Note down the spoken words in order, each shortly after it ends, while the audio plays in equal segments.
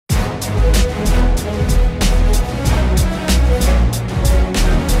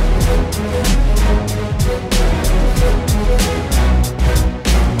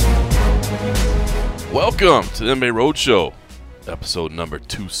Welcome to the MMA Roadshow, episode number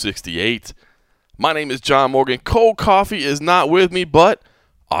 268. My name is John Morgan. Cold Coffee is not with me, but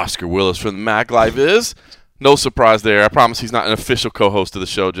Oscar Willis from the Mac Life is. No surprise there. I promise he's not an official co-host of the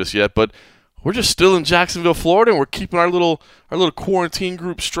show just yet, but we're just still in Jacksonville, Florida, and we're keeping our little quarantine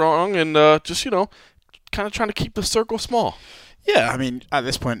group strong and just, kind of trying to keep the circle small. Yeah, I mean, at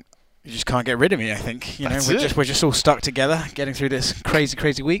this point, you just can't get rid of me, I think. We're just all stuck together, getting through this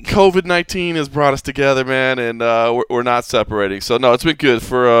crazy week. COVID-19 has brought us together, man, and we're not separating. So, no, it's been good.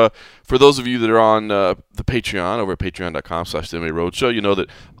 For those of you that are on the Patreon, over at patreon.com/MMA Roadshow, you know that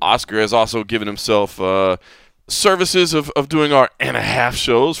Oscar has also given himself services of doing our and a half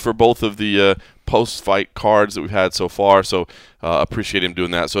shows for both of the post-fight cards that we've had so far. So, appreciate him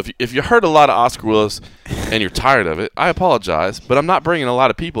doing that. So, if you heard a lot of Oscar Willis and you're tired of it, I apologize, but I'm not bringing a lot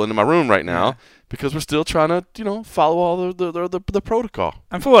of people into my room right now because we're still trying to, follow all the protocol.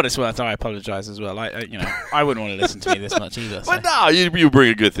 And for what it's worth, I apologize as well. I wouldn't want to listen to me this much either. So. But no, you bring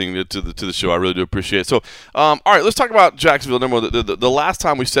a good thing to the show. I really do appreciate it. So, all right, let's talk about Jacksonville. The last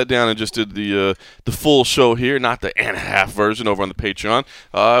time we sat down and just did the full show here, not the and a half version over on the Patreon,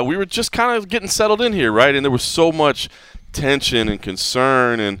 we were just kind of getting settled in here, right? And there was so much tension and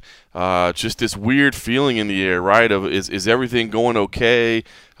concern and just this weird feeling in the air, right? Of is everything going okay?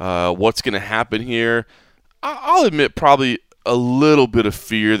 What's going to happen here? I'll admit probably a little bit of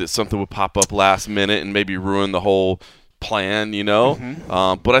fear that something would pop up last minute and maybe ruin the whole plan,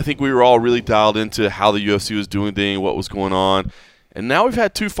 Mm-hmm. But I think we were all really dialed into how the UFC was doing things, what was going on. And now we've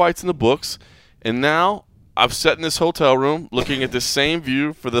had 2 fights in the books, and now I've sat in this hotel room looking at the same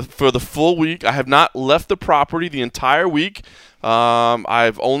view for the full week. I have not left the property the entire week.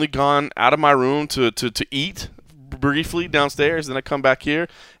 I've only gone out of my room to eat briefly downstairs, then I come back here,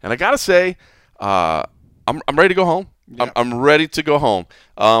 and I gotta say, I'm ready to go home. Yeah. I'm ready to go home.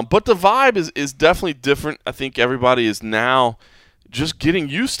 But the vibe is definitely different. I think everybody is now just getting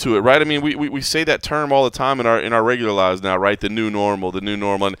used to it, right? I mean, we say that term all the time in our regular lives now, right? The new normal,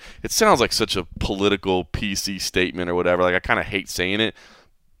 and it sounds like such a political PC statement or whatever. Like, I kind of hate saying it,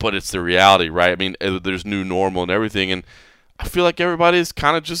 but it's the reality, right? I mean, there's new normal and everything, and I feel like everybody's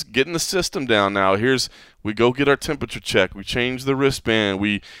kind of just getting the system down now. We go get our temperature check. We change the wristband.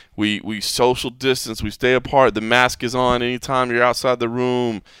 We social distance. We stay apart. The mask is on anytime you're outside the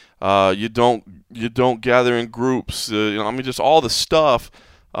room. You don't gather in groups. Just all the stuff.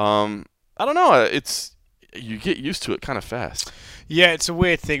 I don't know. You get used to it kind of fast. Yeah, it's a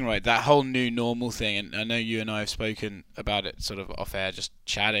weird thing, right? That whole new normal thing, and I know you and I have spoken about it sort of off air, just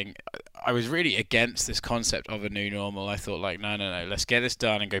chatting. I was really against this concept of a new normal. I thought, like, no, let's get this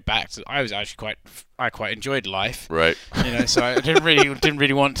done and go back to. I was actually quite enjoyed life, right? So I didn't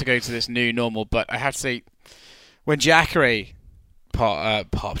really want to go to this new normal. But I have to say, when Jacare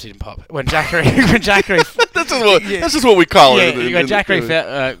popped, didn't pop. When Jacare that's just what we call it. When Jacare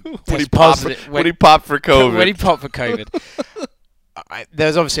when he popped for COVID. When he popped for COVID. There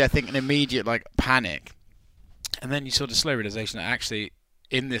was obviously, I think, an immediate panic, and then you saw the slow realization that actually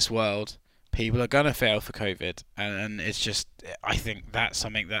in this world people are gonna fail for COVID, and it's just, I think that's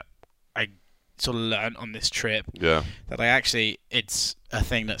something that I sort of learned on this trip. Yeah. That it's a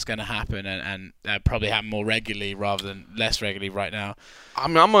thing that's gonna happen, and probably happen more regularly rather than less regularly right now. I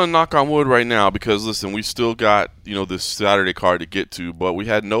mean, I'm gonna knock on wood right now because listen, we still got this Saturday card to get to, but we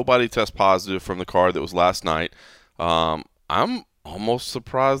had nobody test positive from the card that was last night. I'm almost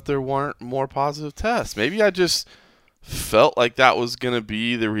surprised there weren't more positive tests. Maybe I just felt like that was going to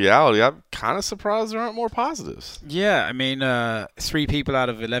be the reality. I'm kind of surprised there aren't more positives. Yeah, I mean, 3 people out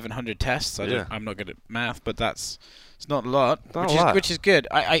of 1,100 tests. I'm not good at math, but it's not a lot, which is good.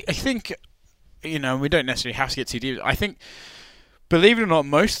 I think, we don't necessarily have to get too deep. I think, believe it or not,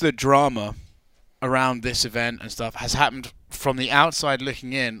 most of the drama around this event and stuff has happened from the outside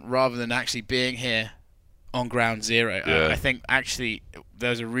looking in rather than actually being here on ground zero. Yeah. I think actually there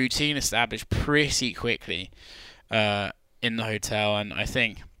was a routine established pretty quickly in the hotel, and I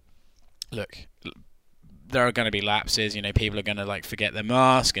think, look, there are going to be lapses. People are going to forget their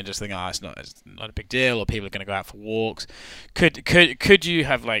mask and just think, it's not a big deal, or people are going to go out for walks. Could you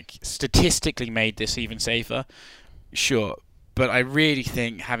have statistically made this even safer? Sure, but I really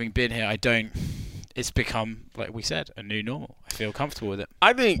think, having been here, I don't it's become, like we said, a new normal. I feel comfortable with it.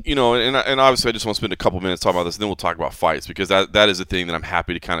 I think, and obviously I just want to spend a couple minutes talking about this, and then we'll talk about fights, because that is the thing that I'm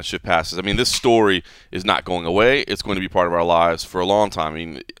happy to kind of shift past. I mean, this story is not going away. It's going to be part of our lives for a long time. I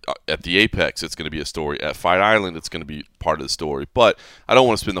mean, at the Apex, it's going to be a story. At Fight Island, it's going to be part of the story. But I don't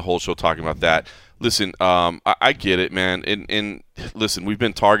want to spend the whole show talking about that. Listen, I get it, man. And listen, we've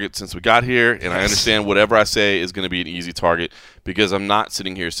been targets since we got here, and I understand whatever I say is going to be an easy target, because I'm not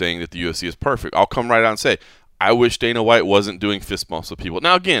sitting here saying that the UFC is perfect. I'll come right out and say, I wish Dana White wasn't doing fist bumps with people.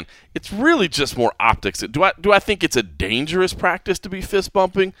 Now, again, it's really just more optics. Do I think it's a dangerous practice to be fist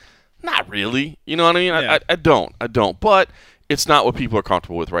bumping? Not really. You know what I mean? Yeah. I don't. But it's not what people are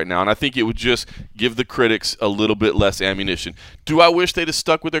comfortable with right now, and I think it would just give the critics a little bit less ammunition. Do I wish they'd have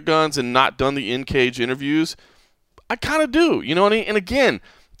stuck with their guns and not done the in-cage interviews? I kind of do. You know what I mean? And again,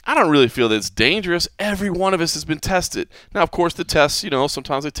 I don't really feel that it's dangerous. Every one of us has been tested. Now, of course, the tests,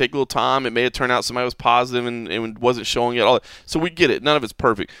 sometimes they take a little time. It may have turned out somebody was positive and wasn't showing it. All that. So we get it. None of it's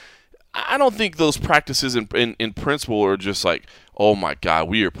perfect. I don't think those practices in principle are just like, oh, my God,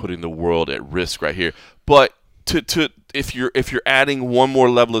 we are putting the world at risk right here. But if you're adding one more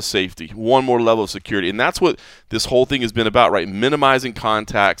level of safety, one more level of security, and that's what this whole thing has been about, right? Minimizing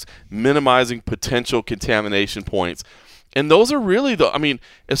contacts, minimizing potential contamination points. And those are really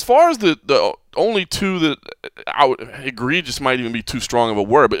as far as the only two that I would agree just might even be too strong of a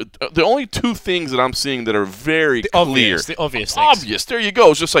word, but the only two things that I'm seeing that are very clear. The obvious things. Obvious. There you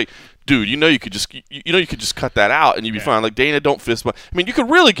go. It's just like, dude, you could just cut that out and you'd be fine. Like, Dana, don't fist bump. I mean, you could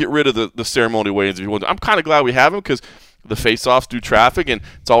really get rid of the ceremonial weigh-ins if you want to. I'm kind of glad we have them, because the face-offs do traffic, and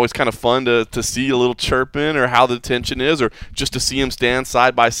it's always kind of fun to see a little chirping or how the tension is, or just to see them stand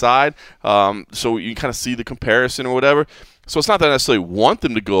side by side, so you kind of see the comparison or whatever. So it's not that I necessarily want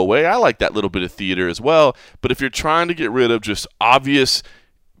them to go away. I like that little bit of theater as well. But if you're trying to get rid of just obvious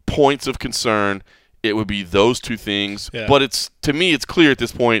points of concern, it would be those two things. Yeah. But to me, it's clear at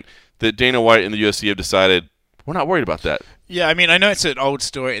this point that Dana White and the UFC have decided we're not worried about that. Yeah, I mean, I know it's an old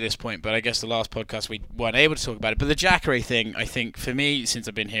story at this point, but I guess the last podcast we weren't able to talk about it. But the Jacare thing, I think, for me, since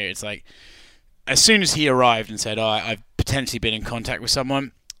I've been here, it's like, as soon as he arrived and said, I've potentially been in contact with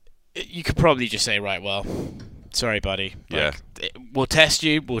someone, you could probably just say, right, well, sorry, buddy. Yeah. We'll test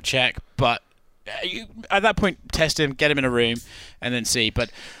you, we'll check, but at that point, test him, get him in a room, and then see.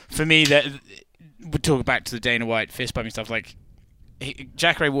 But for me, we'll talk back to the Dana White fist bumping stuff, like,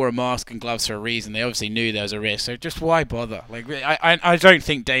 Jacare wore a mask and gloves for a reason. They obviously knew there was a risk, so just why bother? Like, I don't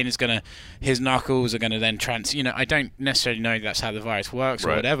think Dana's his knuckles are gonna then I don't necessarily know that's how the virus works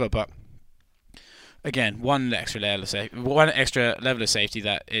or whatever, but again, one extra level of safety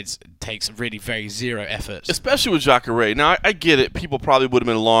that takes really very zero effort. Especially with Jacare. Now, I get it. People probably would have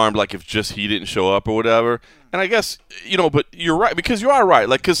been alarmed, like, if just he didn't show up or whatever. And I guess, but you're right, because you are right.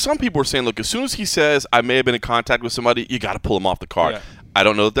 Like, because some people are saying, look, as soon as he says, I may have been in contact with somebody, you got to pull him off the card. Yeah. I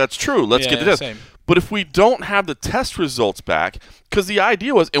don't know if that's true. Let's get to this. Same. But if we don't have the test results back, because the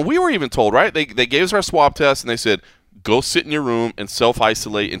idea was, and we were even told, right, they gave us our swab test, and they said, go sit in your room and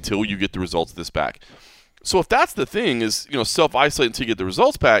self-isolate until you get the results of this back. So if that's the thing, is, self-isolate until you get the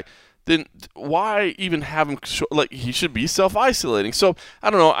results back, then why even have him he should be self-isolating? So I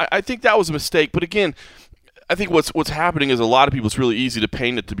don't know. I think that was a mistake. But again, I think what's happening is a lot of people, it's really easy to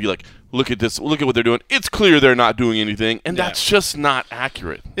paint it to be like, look at this, look at what they're doing. It's clear they're not doing anything, and that's just not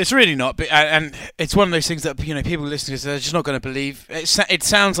accurate. It's really not, and it's one of those things that people listening to, they're just not going to believe. It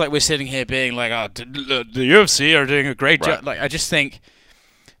sounds like we're sitting here being like, the UFC are doing a great job. Like, I just think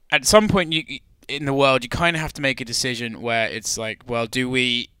at some point in the world, you kind of have to make a decision where it's like, well, do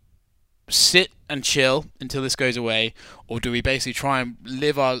we sit and chill until this goes away, or do we basically try and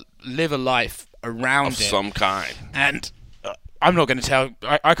live a life around of some kind? And I'm not going to tell.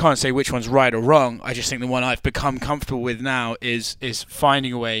 I can't say which one's right or wrong. I just think the one I've become comfortable with now is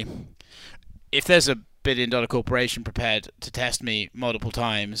finding a way. If there's a $1 billion corporation prepared to test me multiple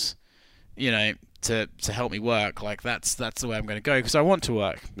times, to help me work, like that's the way I'm going to go, because I want to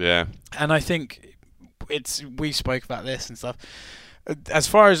work. Yeah. And I think we spoke about this and stuff. As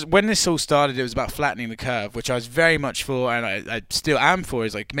far as when this all started, it was about flattening the curve, which I was very much for, and I still am for,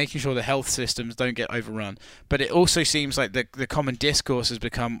 is like making sure the health systems don't get overrun. But it also seems like the common discourse has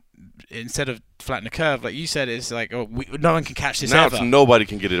become, instead of flatten the curve, like you said, it's like, no one can catch this now ever. Now nobody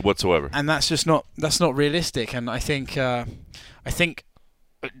can get it whatsoever. And that's not realistic. And I think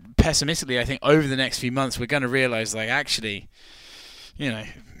pessimistically, I think over the next few months we're going to realize, like, actually, even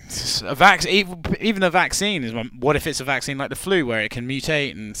a vaccine is. What if it's a vaccine like the flu, where it can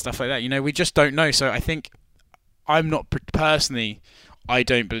mutate and stuff like that? We just don't know. So I think I'm not personally. I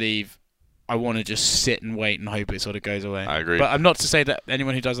don't believe I want to just sit and wait and hope it sort of goes away. I agree. But I'm not to say that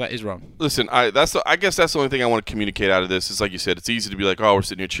anyone who does that is wrong. Listen, I guess that's the only thing I want to communicate out of this is, like you said, it's easy to be like, oh, we're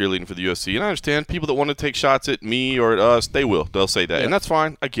sitting here cheerleading for the UFC. And I understand people that want to take shots at me or at us, they'll say that. Yeah. And that's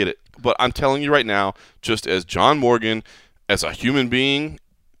fine. I get it. But I'm telling you right now, just as John Morgan, as a human being,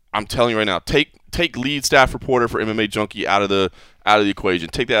 I'm telling you right now, take lead staff reporter for MMA Junkie out of the equation.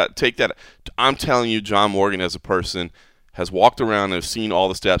 Take that. I'm telling you, John Morgan as a person has walked around and has seen all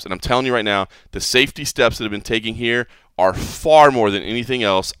the steps, and I'm telling you right now, the safety steps that have been taken here are far more than anything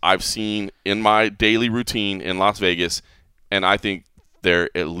else I've seen in my daily routine in Las Vegas, and I think they're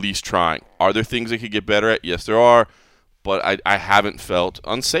at least trying. Are there things they could get better at? Yes, there are, but I haven't felt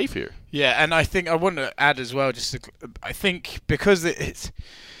unsafe here. Yeah, and I think I want to add as well, I think because it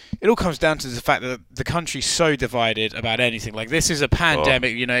all comes down to the fact that the country's so divided about anything. Like, this is a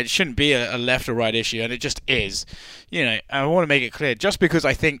pandemic, it shouldn't be a left or right issue, and it just is. And I want to make it clear, just because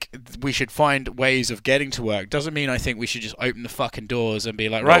I think we should find ways of getting to work doesn't mean I think we should just open the fucking doors and be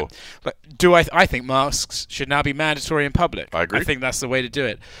like, right, I think masks should now be mandatory in public. I agree. I think that's the way to do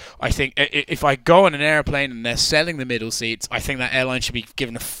it. I think if I go on an airplane and they're selling the middle seats, I think that airline should be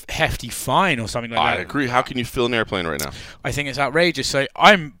given a hefty fine or something like that. I agree. How can you fill an airplane right now? I think it's outrageous. So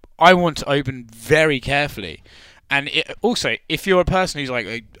I want to open very carefully, and also if you're a person who's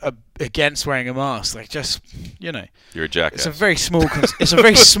like against wearing a mask, like just you're a jackass. It's a very small it's a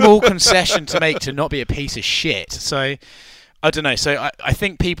very small concession to make to not be a piece of shit. So I don't know. So I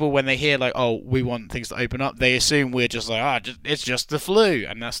think people, when they hear like, oh, we want things to open up, they assume we're just like, it's just the flu,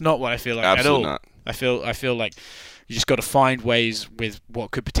 and that's not what I feel like Absolutely at all. Not. I feel like you just got to find ways with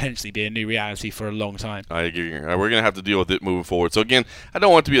what could potentially be a new reality for a long time. I agree. We're going to have to deal with it moving forward. So, again, I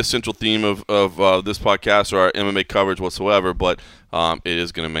don't want it to be a central theme of this podcast or our MMA coverage whatsoever, but it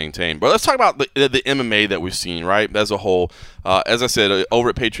is going to maintain. But let's talk about the MMA that we've seen, right, as a whole. As I said, over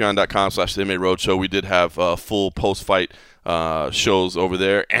at patreon.com/MMA Roadshow, we did have full post-fight shows over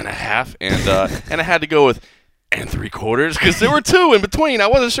there and a half, and I had to go with and 3/4 because there were two in between. I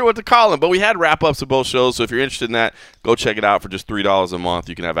wasn't sure what to call them, but we had wrap-ups of both shows, so if you're interested in that, go check it out for just $3 a month.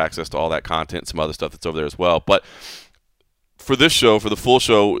 You can have access to all that content and some other stuff that's over there as well. But for this show, for the full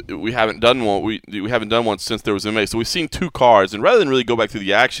show, we haven't done one. We haven't done one since there was MMA, so we've seen two cards, and rather than really go back through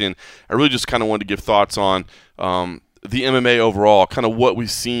the action, I really just kind of wanted to give thoughts on the MMA overall, kind of what we've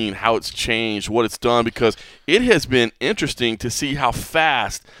seen, how it's changed, what it's done, because it has been interesting to see how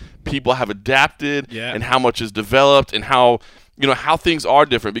fast people have adapted and how much is developed and how things are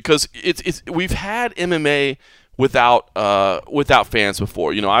different, because we've had MMA without fans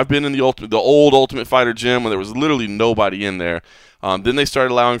before. I've been in the old Ultimate Fighter gym when there was literally nobody in there. Then they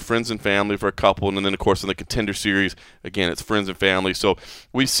started allowing friends and family for a couple, and then of course in the Contender Series, again, it's friends and family. So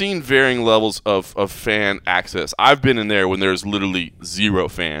we've seen varying levels of fan access. I've been in there when there's literally zero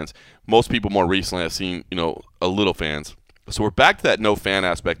fans. Most people more recently have seen a little fans. So we're back to that no fan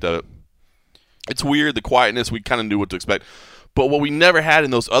aspect of it. It's weird, the quietness, we kind of knew what to expect. But what we never had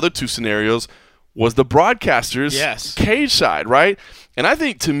in those other two scenarios was the broadcasters' cage side, right? And I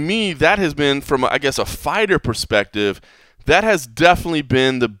think, to me, that has been, from, I guess, a fighter perspective, that has definitely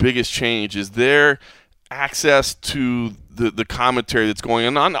been the biggest change, is their access to the commentary that's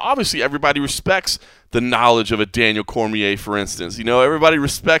going on. Obviously, everybody respects the knowledge of a Daniel Cormier, for instance. Everybody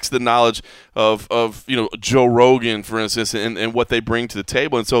respects the knowledge of Joe Rogan, for instance, and what they bring to the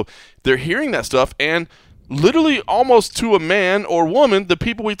table. And so they're hearing that stuff, and literally almost to a man or woman, the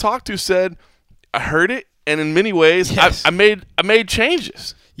people we talked to said, I heard it, and in many ways, I made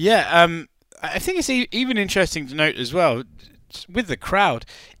changes. Yeah, I think it's even interesting to note as well, with the crowd,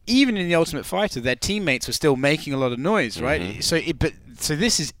 even in the Ultimate Fighter, their teammates were still making a lot of noise, right? Mm-hmm. So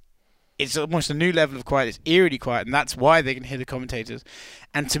this is, it's almost a new level of quiet. It's eerily quiet, and that's why they can hear the commentators.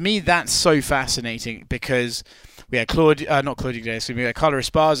 And to me, that's so fascinating, because we had we had Carla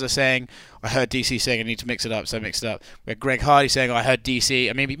Esparza saying, I heard DC saying I need to mix it up, so I mixed it up. We had Greg Hardy saying, I heard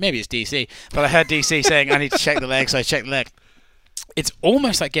DC, maybe it's DC, but I heard DC saying I need to check the leg, so I checked the leg. It's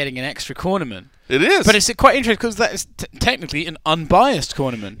almost like getting an extra cornerman. It is. But it's quite interesting because that is technically an unbiased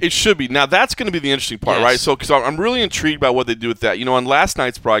cornerman. It should be. Now, that's going to be the interesting part, right? So, because I'm really intrigued by what they do with that. On last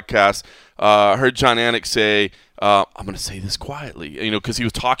night's broadcast, I heard John Anik say, I'm going to say this quietly, because he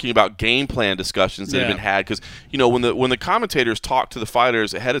was talking about game plan discussions that have been had. Because, when the commentators talk to the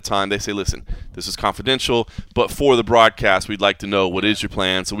fighters ahead of time, they say, listen, this is confidential, but for the broadcast, we'd like to know what is your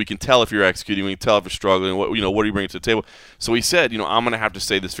plan so we can tell if you're executing, we can tell if you're struggling, what are you bringing to the table. So he said, I'm going to have to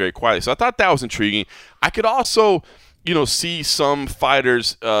say this very quietly. So I thought that was intriguing. I could also see some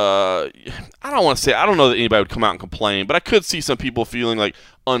fighters. I don't know that anybody would come out and complain, but I could see some people feeling like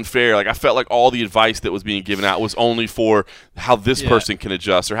unfair. Like I felt like all the advice that was being given out was only for how this person can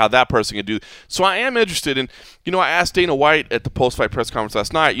adjust or how that person can do. So I am interested in, I asked Dana White at the post-fight press conference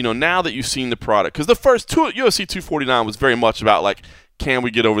last night, now that you've seen the product, because the first UFC 249 was very much about like, can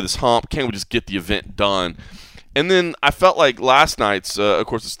we get over this hump? Can we just get the event done? And then I felt like last night's, of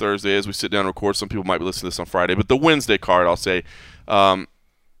course it's Thursday as we sit down and record. Some people might be listening to this on Friday, but the Wednesday card, I'll say,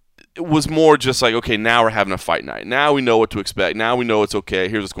 it was more just like, okay, now we're having a fight night. Now we know what to expect. Now we know it's okay.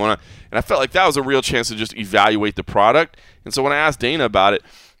 Here's what's going on. And I felt like that was a real chance to just evaluate the product. And so when I asked Dana about it,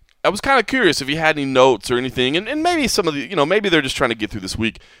 I was kind of curious if he had any notes or anything. And maybe some of the, maybe they're just trying to get through this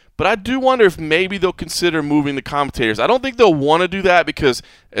week. But I do wonder if maybe they'll consider moving the commentators. I don't think they'll want to do that because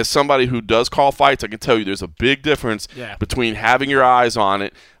as somebody who does call fights, I can tell you there's a big difference between having your eyes on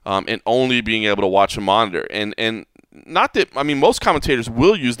it and only being able to watch a monitor. And not that, most commentators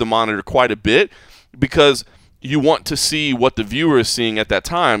will use the monitor quite a bit because you want to see what the viewer is seeing at that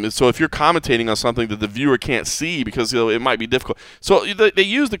time. And so if you're commentating on something that the viewer can't see because it might be difficult. So they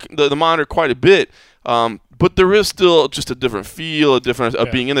use the monitor quite a bit. But there is still just a different feel, a different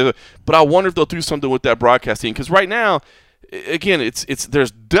of being in there. But I wonder if they'll do something with that broadcasting because right now, again, it's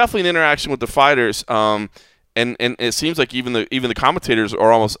there's definitely an interaction with the fighters, and it seems like even the commentators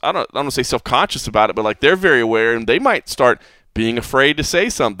are almost I don't want to say self-conscious about it, but like they're very aware and they might start being afraid to say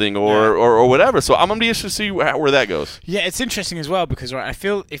something or whatever. So I'm gonna be interested to see where that goes. Yeah, it's interesting as well because I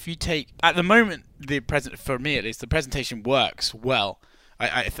feel if you take at the moment for me at least the presentation works well.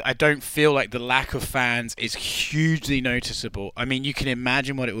 I don't feel like the lack of fans is hugely noticeable. You can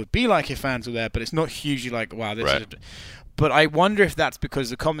imagine what it would be like if fans were there, but it's not hugely like, wow, this is... But I wonder if that's because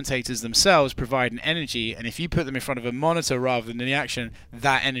the commentators themselves provide an energy, and if you put them in front of a monitor rather than the action,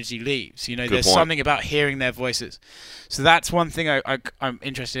 that energy leaves. There's something about hearing their voices. So that's one thing I'm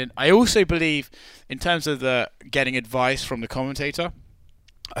interested in. I also believe, in terms of the getting advice from the commentator,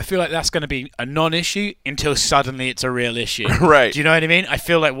 I feel like that's going to be a non-issue until suddenly it's a real issue. Right. Do you know what I mean? I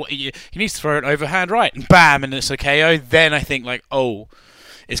feel like he needs to throw an overhand right, and bam, and it's a KO. Then I think like, oh,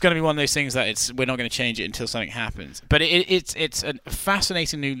 it's going to be one of those things that we're not going to change it until something happens. But it's a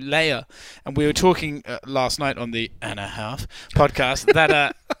fascinating new layer. And we were talking last night on the And a Half podcast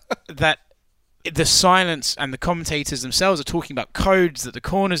that the silence and the commentators themselves are talking about codes that the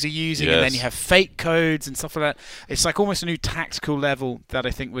corners are using, and then you have fake codes and stuff like that. It's like almost a new tactical level that I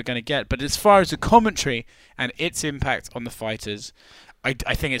think we're going to get. But as far as the commentary and its impact on the fighters, I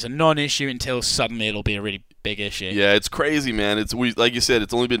think it's a non-issue until suddenly it'll be a really big issue. Yeah, it's crazy, man. Like you said,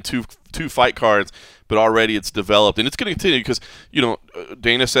 it's only been two fight cards, but already it's developed, and it's going to continue because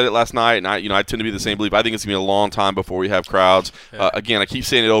Dana said it last night, and I tend to be the same belief. I think it's going to be a long time before we have crowds. Again, I keep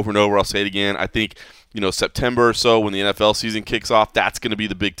saying it over and over. I'll say it again. I think September or so when the NFL season kicks off, that's going to be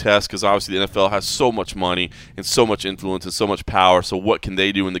the big test because obviously the NFL has so much money and so much influence and so much power. So what can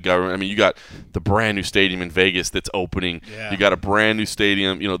they do in the government? You got the brand new stadium in Vegas that's opening. Yeah. You got a brand new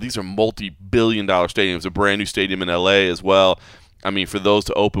stadium. These are multi-billion-dollar stadiums. A brand new stadium in LA as well. For those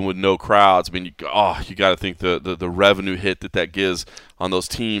to open with no crowds, you got to think the revenue hit that gives on those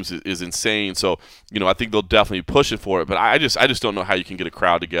teams is insane. So, I think they'll definitely be pushing for it. But I just don't know how you can get a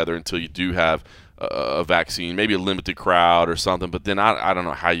crowd together until you do have a vaccine, maybe a limited crowd or something. But then I don't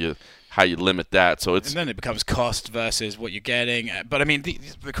know how you limit that. So and then it becomes cost versus what you're getting. But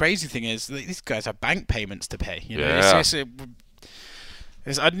the crazy thing is these guys have bank payments to pay.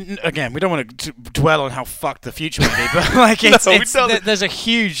 Again, we don't want to dwell on how fucked the future will be, but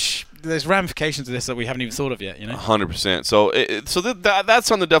there's ramifications to this that we haven't even thought of yet. 100%. So that's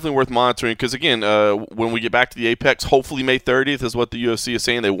something definitely worth monitoring because again, when we get back to the Apex, hopefully May 30th is what the UFC is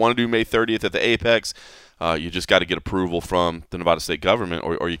saying. They want to do May 30th at the Apex. You just got to get approval from the Nevada state government,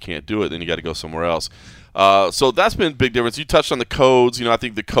 or you can't do it. Then you got to go somewhere else. So that's been a big difference. You touched on the codes. I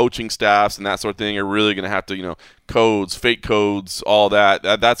think the coaching staffs and that sort of thing are really going to have to, codes, fake codes, all that.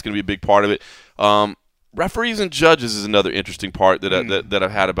 That's going to be a big part of it. Referees and judges is another interesting part that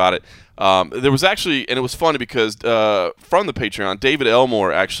I've had about it. There was actually, and it was funny because from the Patreon, David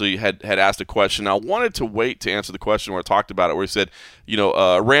Elmore actually had asked a question. I wanted to wait to answer the question where I talked about it, where he said,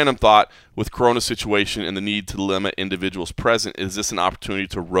 a random thought with Corona situation and the need to limit individuals present. Is this an opportunity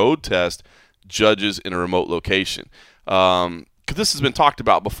to road test judges in a remote location? Because this has been talked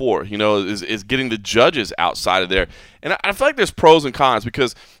about before, is getting the judges outside of there. And I feel like there's pros and cons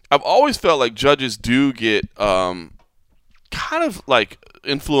because I've always felt like judges do get kind of like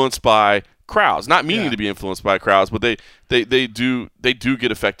influenced by crowds, not meaning to be influenced by crowds, but they do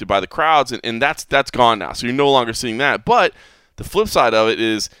get affected by the crowds, and that's gone now. So you're no longer seeing that. But the flip side of it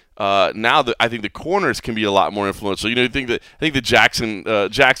is now I think the corners can be a lot more influential. You know, I think the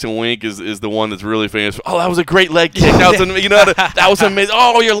Jackson Wink is the one that's really famous. Oh, that was a great leg kick. That was that was amazing.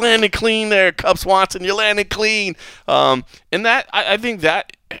 Oh, you're landing clean there, Cub Swanson. You're landing clean. And that I think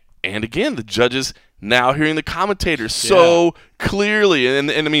that, and again, the judges now hearing the commentators so clearly,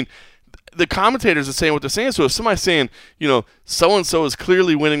 and I mean, the commentators are saying what they're saying. So if somebody's saying, so-and-so is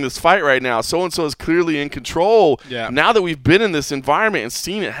clearly winning this fight right now, so-and-so is clearly in control, now that we've been in this environment and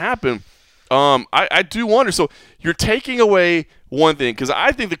seen it happen, I do wonder. So you're taking away one thing, because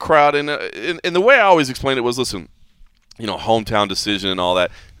I think the crowd, and the way I always explained it was, listen, hometown decision and all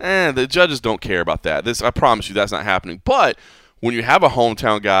that, the judges don't care about that. I promise you that's not happening. But when you have a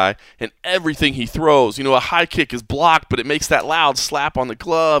hometown guy and everything he throws, a high kick is blocked, but it makes that loud slap on the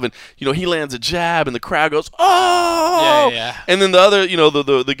glove, and he lands a jab, and the crowd goes, "Oh!" Yeah. And then the other,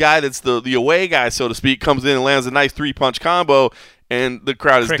 the guy that's the away guy, so to speak, comes in and lands a nice 3-punch combo, and the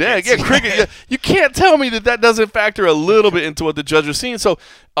crowd is dead. Yeah, cricket. Yeah. You can't tell me that doesn't factor a little bit into what the judge is seeing. So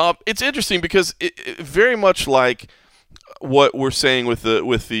it's interesting, because it very much like what we're saying with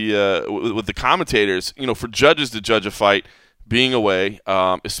the commentators. For judges to judge a fight being away,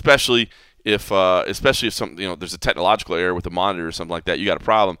 especially if something, there's a technological error with the monitor or something like that, you got a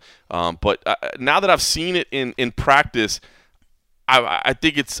problem. But now that I've seen it in practice, I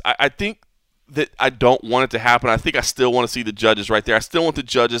think that I don't want it to happen. I think I still want to see the judges right there. I still want the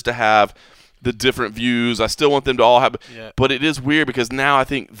judges to have the different views. I still want them to all have. Yeah. But it is weird, because now I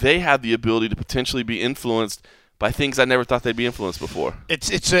think they have the ability to potentially be influenced by things I never thought they'd be influenced before.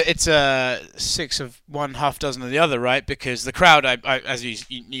 It's a 6 of one, half dozen of the other, right? Because the crowd, as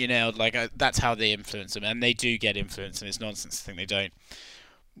you nailed, that's how they influence them, and they do get influenced, and it's nonsense to think they don't.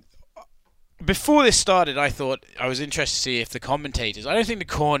 Before this started, I thought I was interested to see if the commentators, I don't think the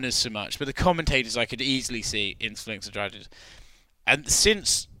corners so much, but the commentators I could easily see influence the judges. And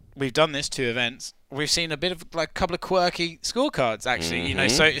since we've done this 2 events, we've seen a bit of a couple of quirky scorecards, actually.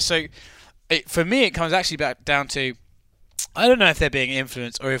 So for me, it comes actually back down to, I don't know if they're being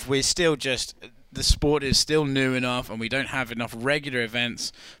influenced, or if we're still just, the sport is still new enough and we don't have enough regular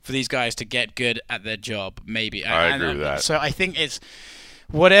events for these guys to get good at their job, maybe. I agree with that. So I think it's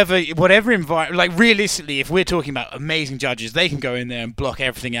whatever environment, realistically, if we're talking about amazing judges, they can go in there and block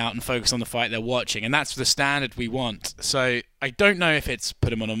everything out and focus on the fight they're watching, and that's the standard we want. So I don't know if it's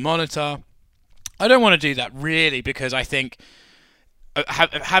put them on a monitor. I don't want to do that, really, because I think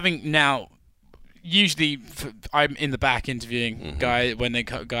having now... Usually, I'm in the back interviewing guys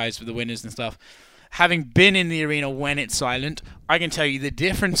with the winners and stuff. Having been in the arena when it's silent, I can tell you the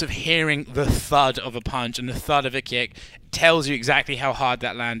difference of hearing the thud of a punch and the thud of a kick tells you exactly how hard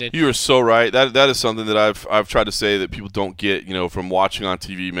that landed. You are so right. That is something that I've tried to say that people don't get, from watching on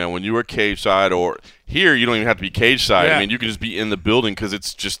TV, man. When you were cage side, or here, you don't even have to be cage side. Yeah. I mean, you can just be in the building, because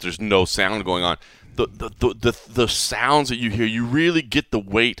it's just, there's no sound going on. The sounds that you hear, you really get the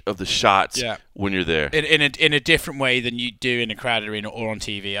weight of the shots when you're there in a different way than you do in a crowded arena or on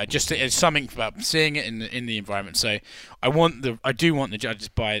TV. It's something about seeing it in the environment. So I do want the judges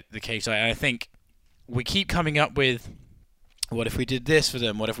by the cage side, and I think we keep coming up with, what if we did this for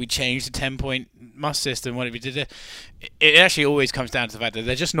them? What if we changed the 10-point must system? What if we did it? It actually always comes down to the fact that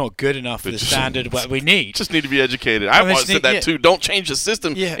they're just not good enough for the standard what we need. Just need to be educated. I've always said that too. Don't change the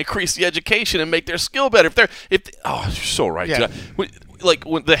system. Yeah. Increase the education and make their skill better. You're so right. Yeah.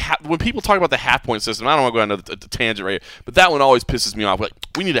 When people talk about the half-point system, I don't want to go on a tangent right here, but that one always pisses me off.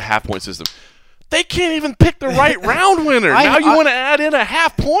 We need a half-point system. They can't even pick the right round winner. Now you want to add in a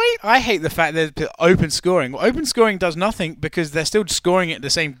half point? I hate the fact that there's open scoring. Well, open scoring does nothing, because they're still scoring it the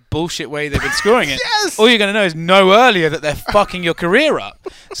same bullshit way they've been scoring it. Yes! All you're going to know is earlier that they're fucking your career up.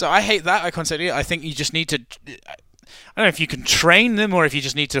 So I hate that concept. I think you just need to... I don't know if you can train them, or if you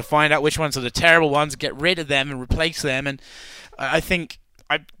just need to find out which ones are the terrible ones, get rid of them and replace them. And I think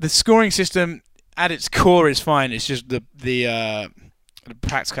the scoring system at its core is fine. It's just the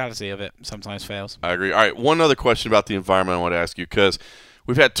practicality of it sometimes fails. I agree. All right, one other question about the environment I want to ask you, because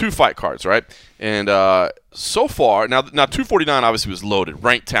we've had 2 fight cards, right? And so far, now 249 obviously was loaded,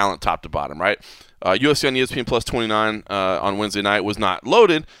 ranked talent top to bottom, right? UFC on ESPN Plus 29 on Wednesday night was not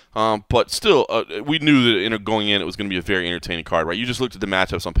loaded, but still, we knew that going in, it was going to be a very entertaining card, right? You just looked at the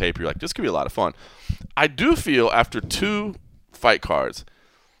matchups on paper, you're like, this could be a lot of fun. I do feel after 2 fight cards,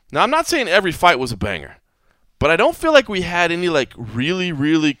 now I'm not saying every fight was a banger, but I don't feel like we had any really,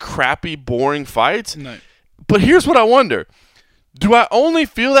 really crappy, boring fights. No. But here's what I wonder. Do I only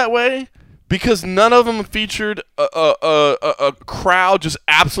feel that way because none of them featured a crowd just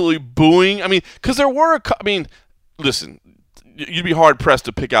absolutely booing? I mean, because there were listen, you'd be hard pressed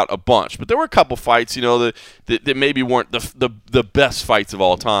to pick out a bunch. But there were a couple fights, that maybe weren't the best fights of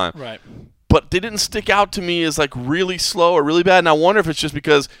all time. Right. But they didn't stick out to me as like really slow or really bad. And I wonder if it's just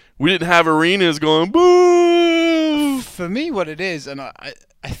because we didn't have arenas going boo. For me, what it is, and I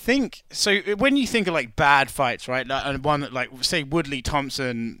think so. When you think of like bad fights, right? And one that, like, say Woodley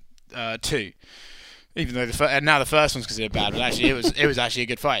Thompson 2, even though and now the first one's considered bad, but actually it was actually a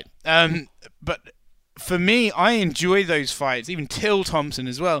good fight. But for me, I enjoy those fights, even Till Thompson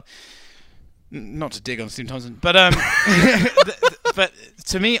as well. Not to dig on Steve Thompson, but but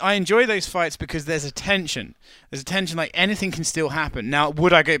to me, I enjoy those fights because there's a tension. There's a tension, like anything can still happen. Now,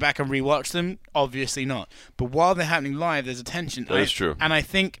 would I go back and rewatch them? Obviously not. But while they're happening live, there's a tension. That is true. And I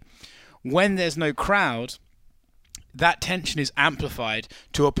think when there's no crowd, that tension is amplified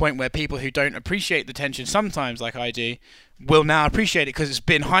to a point where people who don't appreciate the tension sometimes, like I do, will now appreciate it because it's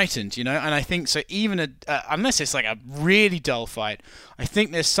been heightened, And I think so. Even unless it's like a really dull fight, I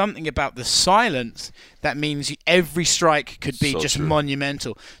think there's something about the silence that means every strike could be just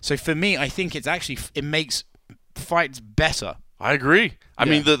monumental. So for me, I think it makes fights better. I agree. I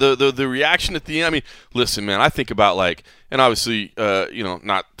mean, the reaction at the end. I mean, listen, man. I think about and obviously,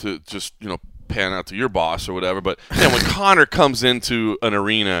 not to just pan out to your boss or whatever, but man, when Conor comes into an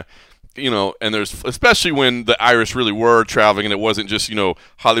arena, and there's, especially when the Irish really were traveling and it wasn't just,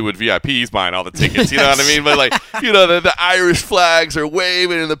 Hollywood VIPs buying all the tickets, you know what I mean? But the Irish flags are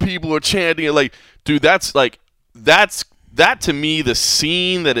waving and the people are chanting it. Dude, that's that to me, the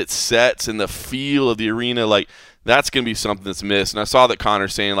scene that it sets and the feel of the arena, that's going to be something that's missed. And I saw that Conor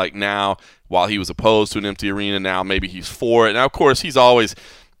saying now, while he was opposed to an empty arena, now maybe he's for it. Now, of course, he's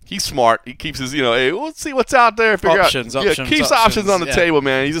smart. He keeps his, hey, we'll see what's out there. Options keeps options on the table,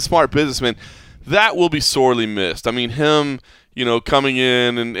 man. He's a smart businessman. That will be sorely missed. I mean, him, coming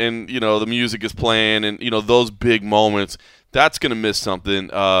in and the music is playing and, those big moments, that's going to miss something.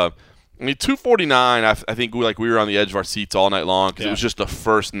 249, I think we were on the edge of our seats all night long because it was just the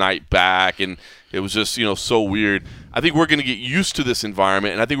first night back and it was just, so weird. I think we're going to get used to this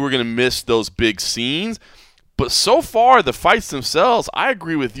environment and I think we're going to miss those big scenes. But so far, the fights themselves, I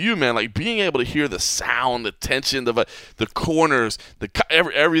agree with you, man. Being able to hear the sound, the tension, the corners,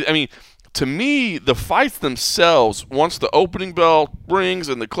 every. I mean, to me, the fights themselves, once the opening bell rings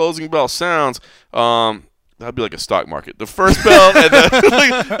and the closing bell sounds, that'd be like a stock market. The first bell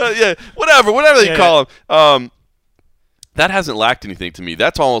and whatever they call them. That hasn't lacked anything to me.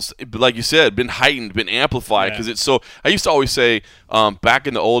 That's almost, like you said, been heightened, been amplified because it's so. I used to always say back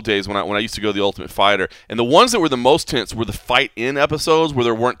in the old days when I used to go to the Ultimate Fighter, and the ones that were the most tense were the fight-in episodes where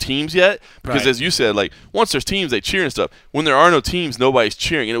there weren't teams yet. Because as you said, once there's teams, they cheer and stuff. When there are no teams, nobody's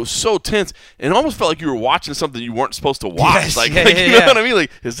cheering, and it was so tense. And it almost felt like you were watching something you weren't supposed to watch. You know what I mean?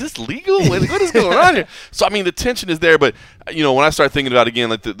 Is this legal? What is going on here? So I mean, the tension is there, but when I start thinking about again,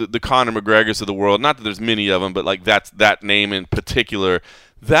 the Conor McGregors of the world, not that there's many of them, but that's that name in particular,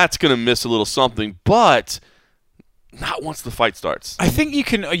 that's going to miss a little something, but not once the fight starts. I think you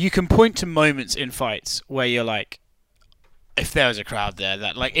can point to moments in fights where you're if there was a crowd there,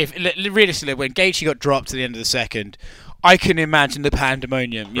 that if realistically when Gaethje got dropped at the end of the second, I can imagine the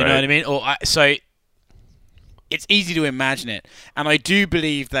pandemonium. You know what I mean? So it's easy to imagine it, and I do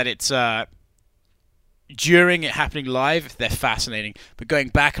believe that it's. During it happening live, they're fascinating. But going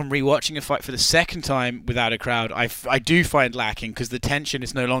back and rewatching a fight for the second time without a crowd, I do find lacking because the tension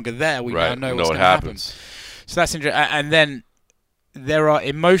is no longer there. We now know what's going to happen. So that's interesting. And then there are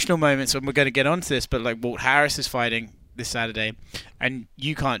emotional moments, and we're going to get onto this, but Walt Harris is fighting this Saturday, and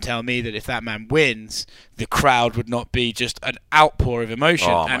you can't tell me that if that man wins, the crowd would not be just an outpour of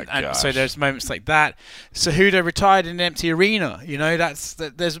emotion. Oh my gosh. And so there's moments like that. Cejudo retired in an empty arena.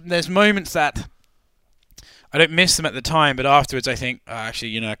 There's moments that I don't miss them at the time, but afterwards I think,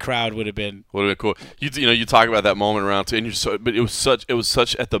 a crowd would have been cool. You talk about that moment around too, and but it was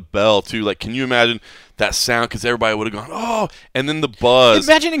such at the bell too. Can you imagine that sound? Because everybody would have gone, oh, and then the buzz.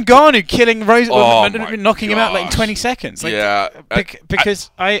 Imagine Ngannou killing Rose, knocking him out in 20 seconds. Because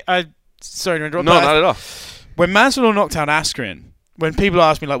I sorry to interrupt. No, not at all. When Masvidal knocked out Askren. When people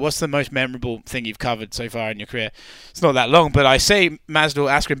ask me, what's the most memorable thing you've covered so far in your career? It's not that long, but I say Masvidal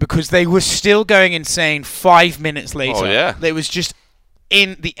Askren because they were still going insane 5 minutes later. Oh, yeah. It was just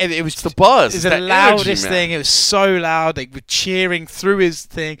it was the buzz. It was the loudest thing. It was so loud. They were cheering through his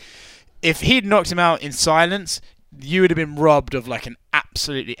thing. If he'd knocked him out in silence, you would have been robbed of an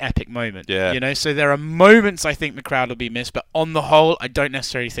absolutely epic moment. Yeah. So there are moments I think the crowd will be missed, but on the whole, I don't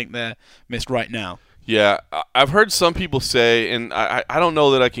necessarily think they're missed right now. Yeah, I've heard some people say, and I don't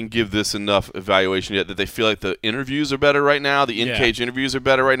know that I can give this enough evaluation yet, that they feel like the interviews are better right now, the in-cage interviews are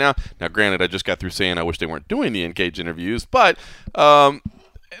better right now. Now, granted, I just got through saying I wish they weren't doing the in-cage interviews, but I'm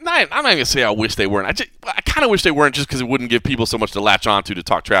not even going to say I wish they weren't. I kind of wish they weren't just because it wouldn't give people so much to latch onto to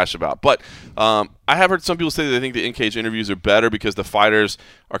talk trash about. But I have heard some people say that they think the in-cage interviews are better because the fighters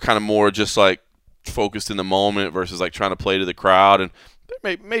are kind of more just like focused in the moment versus like trying to play to the crowd, and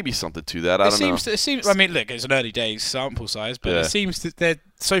maybe something to that. I don't know. It seems. I mean, look, it's an early days sample size, but it seems that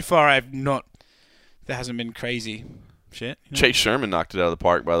so far there hasn't been crazy shit. You know? Chase Sherman knocked it out of the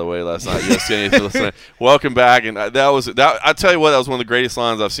park, by the way, last night. Yes, welcome back, and that. I tell you what, that was one of the greatest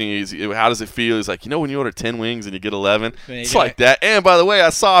lines I've seen. How does it feel? He's like, when you order 10 wings and you get 11, it's like that. And by the way,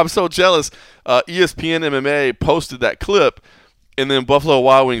 I'm so jealous. ESPN MMA posted that clip, and then Buffalo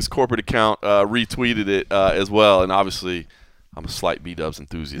Wild Wings corporate account retweeted it as well, and obviously, I'm a slight B-dubs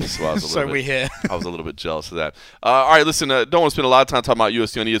enthusiast, so I was a little bit jealous of that. All right, listen, don't want to spend a lot of time talking about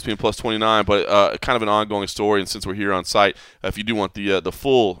UFC on ESPN Plus 29, but kind of an ongoing story, and since we're here on site, if you do want the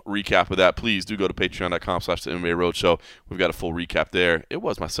full recap of that, please do go to patreon.com/the MMA Roadshow. We've got a full recap there. It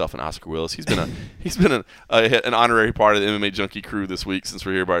was myself and Oscar Willis. He's been an honorary part of the MMA Junkie crew this week since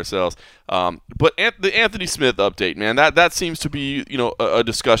we're here by ourselves. But the Anthony Smith update, man, that seems to be a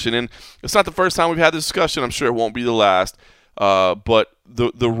discussion, and it's not the first time we've had this discussion. I'm sure it won't be the last. But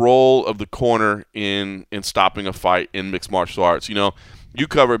the role of the corner in stopping a fight in mixed martial arts, you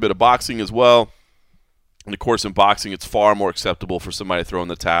cover a bit of boxing as well. And of course, in boxing, it's far more acceptable for somebody to throw in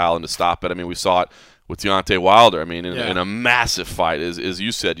the towel and to stop it. I mean, we saw it with Deontay Wilder. I mean, in a massive fight, as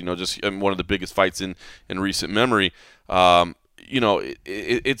you said, just one of the biggest fights in recent memory.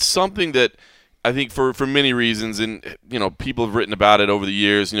 It's something that I think for many reasons, and people have written about it over the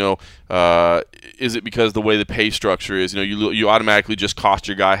years. Is it because the way the pay structure is? You automatically just cost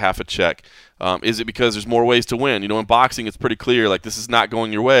your guy half a check. Is it because there's more ways to win? In boxing, it's pretty clear. Like, this is not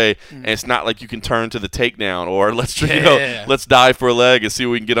going your way, and it's not like you can turn to the takedown or let's dive for a leg and see if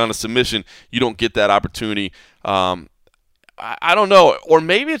we can get on a submission. You don't get that opportunity. I don't know, or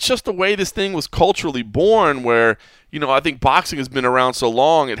maybe it's just the way this thing was culturally born, where I think boxing has been around so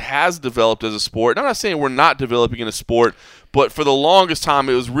long, it has developed as a sport. And I'm not saying we're not developing in a sport, but for the longest time,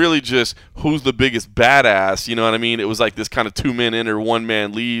 it was really just who's the biggest badass. You know what I mean? It was like this kind of 2 men enter, 1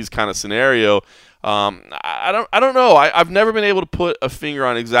 man leaves kind of scenario. I don't know. I've never been able to put a finger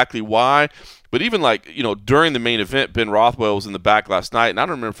on exactly why. But even during the main event, Ben Rothwell was in the back last night, and I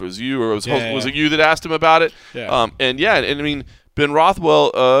don't remember if it was you or was it you that asked him about it? Yeah. And I mean, Ben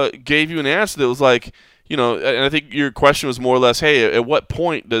Rothwell gave you an answer that was like, and I think your question was more or less, hey, at what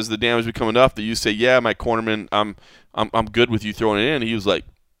point does the damage become enough that you say, yeah, my cornerman, I'm good with you throwing it in? And he was like,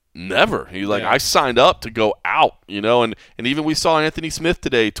 never. He was like, I signed up to go out, and even we saw Anthony Smith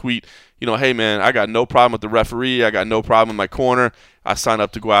today tweet, hey, man, I got no problem with the referee. I got no problem with my corner. I signed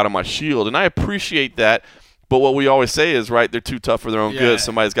up to go out on my shield. And I appreciate that. But what we always say is, right, they're too tough for their own good.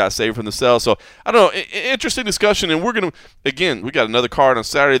 Somebody's got to save from themselves. So, I don't know. Interesting discussion. And we're going to, again, we got another card on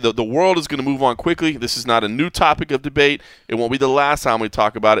Saturday. The world is going to move on quickly. This is not a new topic of debate. It won't be the last time we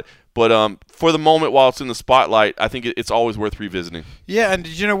talk about it. But for the moment, while it's in the spotlight, I think it's always worth revisiting. Yeah, and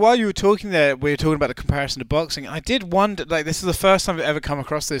while you were talking there, we were talking about the comparison to boxing. I did wonder, this is the first time I've ever come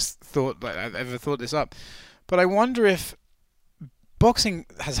across this thought, I've ever thought this up. But I wonder if boxing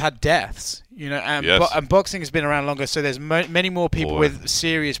has had deaths, and boxing has been around longer, so there's many more people with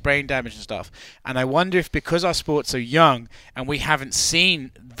serious brain damage and stuff. And I wonder if because our sport's so young and we haven't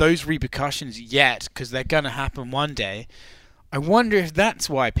seen those repercussions yet, because they're going to happen one day, I wonder if that's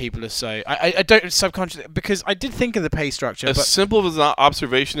why people are so... I don't subconsciously... Because I did think of the pay structure. As simple of an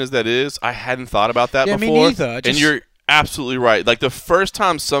observation as that is, I hadn't thought about that before. Me neither. And you're absolutely right. Like, the first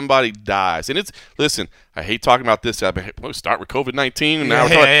time somebody dies, and it's... Listen, I hate talking about this. We'll start with COVID-19. And now we're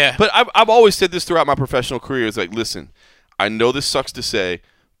talking, but I've always said this throughout my professional career. It's like, listen, I know this sucks to say,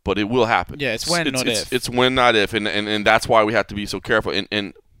 but it will happen. Yeah, it's when, not if. It's when, not if. And that's why we have to be so careful.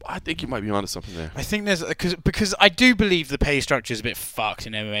 And I think you might be onto something there. I think there's because I do believe the pay structure is a bit fucked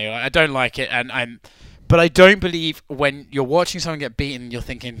in MMA. I don't like it, but I don't believe when you're watching someone get beaten, you're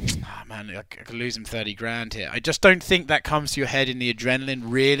thinking, oh man, I could lose him $30,000 here. I just don't think that comes to your head in the adrenaline,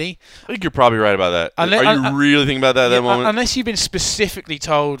 really. I think you're probably right about that. Are you really thinking about that at that moment? Unless you've been specifically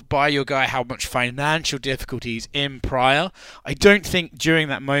told by your guy how much financial difficulties in prior, I don't think during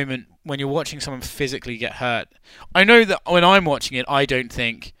that moment, when you're watching someone physically get hurt, I know that when I'm watching it, I don't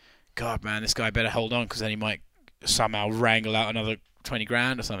think, God, man, this guy better hold on because then he might somehow wrangle out another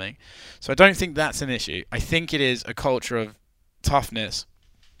 $20,000 or something. So I don't think that's an issue. I think it is a culture of toughness.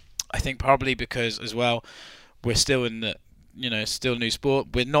 I think probably because as well, we're still in the, still new sport.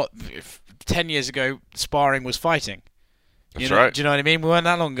 We're not 10 years ago, sparring was fighting. That's right. Do you know what I mean? We weren't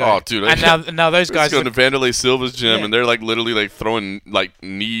that long ago. Oh, dude! And now those guys go to Vanderlei Silva's gym, and they're like literally like throwing like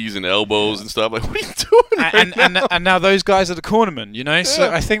knees and elbows and stuff. Like, what are you doing? And now those guys are the cornermen. Yeah.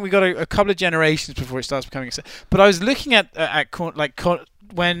 So I think we got a couple of generations before it starts becoming. But I was looking at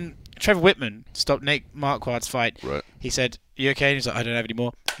when Trevor Whitman stopped Nate Marquardt's fight. Right. He said, "You okay?" And he's like, "I don't have any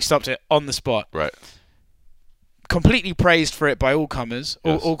more." He stopped it on the spot. Right. Completely praised for it by all comers,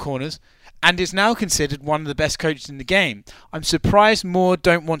 all corners. And is now considered one of the best coaches in the game. I'm surprised more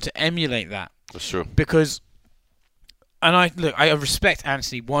don't want to emulate that. That's true. Because, and I respect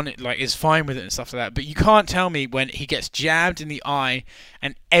Anthony. Is fine with it and stuff like that. But you can't tell me when he gets jabbed in the eye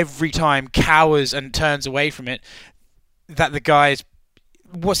and every time cowers and turns away from it, that the guy's,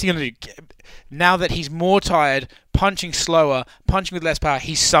 what's he going to do? Now that he's more tired, punching slower, punching with less power,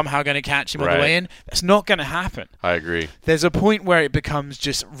 he's somehow going to catch him on the way in. That's not going to happen. I agree. There's a point where it becomes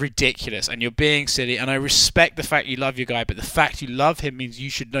just ridiculous and you're being silly, and I respect the fact you love your guy, but the fact you love him means you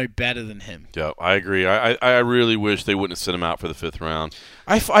should know better than him. Yeah, I agree. I really wish they wouldn't have sent him out for the 5th round.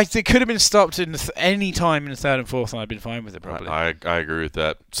 It could have been stopped in any time in the 3rd and 4th, and I'd been fine with it probably. I agree with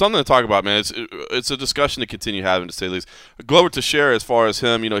that. Something to talk about, man. It's a discussion to continue having, to say the least. Glover Teixeira, as far as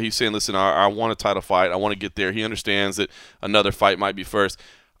him, he's saying, listen, I want a title fight. I want to get there. He understands that another fight might be first.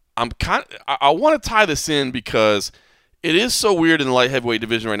 I want to tie this in because it is so weird in the light heavyweight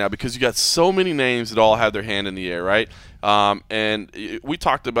division right now, because you got so many names that all have their hand in the air, right? And we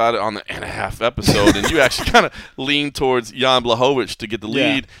talked about it on the and a half episode, and you actually kind of leaned towards Jan Blachowicz to get the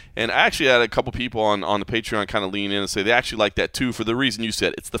lead. Yeah. And I actually had a couple people on the Patreon kind of lean in and say they actually like that too, for the reason you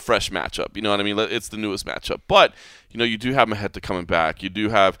said. It's the fresh matchup. You know what I mean? It's the newest matchup. But, you do have Maheta coming back. You do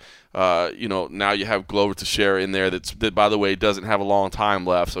have, now you have Glover Teixeira in there that, by the way, doesn't have a long time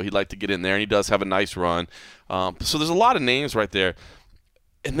left, so he'd like to get in there, and he does have a nice run. So there's a lot of names right there.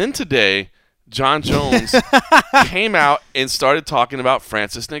 And then today, John Jones came out and started talking about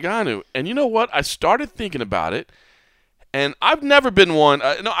Francis Ngannou. And you know what? I started thinking about it, and I've never been one.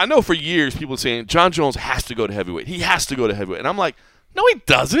 I know for years people saying John Jones has to go to heavyweight. He has to go to heavyweight. And I'm like, no, he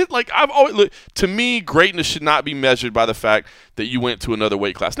doesn't. Like, to me, greatness should not be measured by the fact that you went to another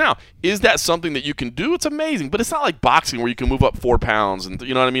weight class. Now, is that something that you can do? It's amazing, but it's not like boxing where you can move up 4 pounds, and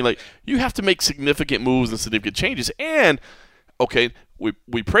you know what I mean. Like, you have to make significant moves and significant changes. And okay,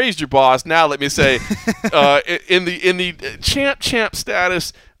 we praised your boss. Now let me say, in the champ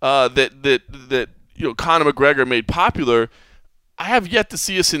status that Conor McGregor made popular, I have yet to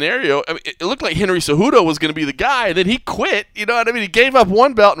see a scenario. I mean, it looked like Henry Cejudo was going to be the guy, and then he quit. You know what I mean? He gave up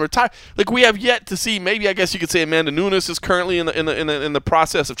one belt and retired. Like, we have yet to see. Maybe I guess you could say Amanda Nunes is currently in the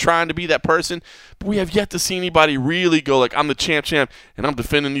process of trying to be that person. But we have yet to see anybody really go like, I'm the champ, and I'm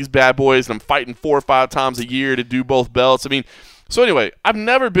defending these bad boys, and I'm fighting 4 or 5 times a year to do both belts. I mean, so anyway, I've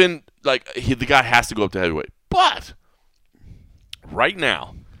never been like the guy has to go up to heavyweight. But right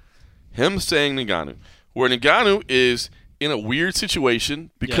now, him saying Ngannou, where Ngannou is in a weird situation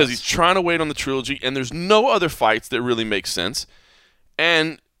because he's trying to wait on the trilogy, and there's no other fights that really make sense.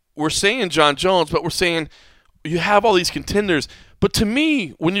 And we're saying John Jones, but we're saying you have all these contenders. But to me,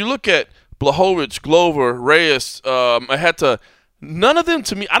 when you look at Blachowicz, Glover, Reyes, Maheta, none of them,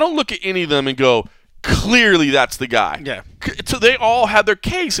 to me, I don't look at any of them and go, clearly that's the guy. Yeah. So they all have their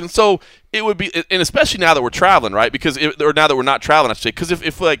case. And so it would be, and especially now that we're traveling, right? Or now that we're not traveling, I should say. Because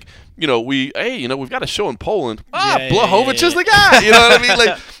if like, we've got a show in Poland. Blachowicz is the guy. You know what I mean?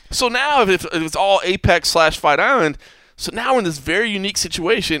 Like, so now if it's all Apex / Fight Island, so now we're in this very unique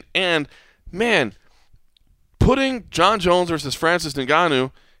situation. And, man, putting John Jones versus Francis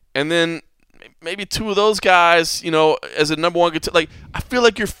Ngannou, and then maybe 2 of those guys, as a number one contender, like, I feel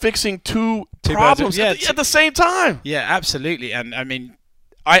like you're fixing two problems at the same time. Yeah, absolutely. And, I mean,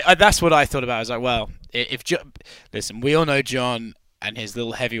 I that's what I thought about. I was like, well, listen, we all know John and his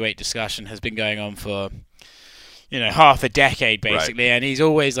little heavyweight discussion has been going on for, half a decade, basically. Right. And he's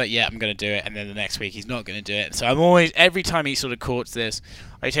always like, yeah, I'm going to do it. And then the next week, he's not going to do it. So I'm always, every time he sort of courts this,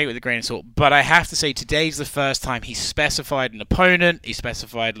 I take it with a grain of salt. But I have to say, today's the first time he specified an opponent. He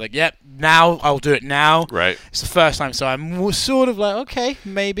specified, like, yep, now, I'll do it now. Right. It's the first time. So I'm sort of like, okay,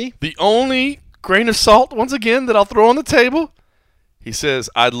 maybe. The only grain of salt, once again, that I'll throw on the table, he says,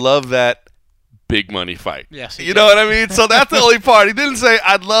 I'd love that big money fight. Yes, you know what I mean? So that's the only part. He didn't say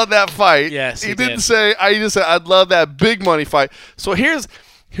I'd love that fight. Yes, he didn't say. He just said I'd love that big money fight. So here's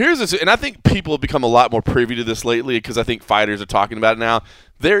this, and I think people have become a lot more privy to this lately because I think fighters are talking about it now.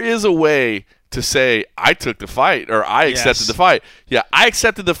 There is a way to say I took the fight or I accepted the fight. Yeah, I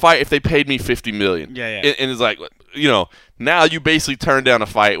accepted the fight if they paid me $50 million. Yeah. And it's like, now you basically turn down a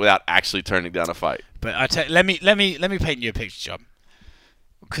fight without actually turning down a fight. But let me paint you a picture, John.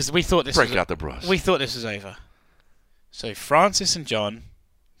 because we thought this break out the brush. We thought this was over. So Francis and John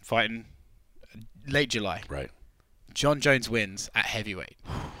fighting late July. Right. John Jones wins at heavyweight.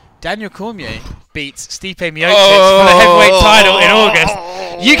 Daniel Cormier beats Stipe Miocic for the heavyweight title in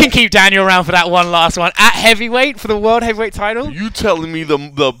August. You can keep Daniel around for that one last one at heavyweight for the world heavyweight title. You telling me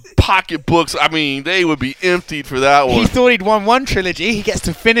the pocketbooks? I mean, they would be emptied for that one. He thought he'd won one trilogy. He gets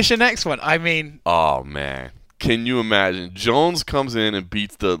to finish the next one. I mean, oh man, can you imagine? Jones comes in and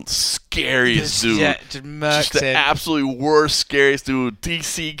beats the scariest dude. Yeah, just the absolutely worst, scariest dude.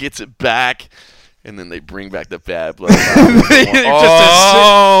 DC gets it back. And then they bring back the bad blood.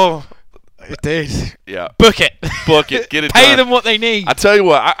 Dude. Yeah. Book it. Book it. Get it Pay done. them what they need. I tell you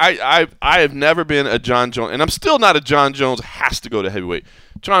what, I have never been a John Jones, and I'm still not a John Jones has to go to heavyweight.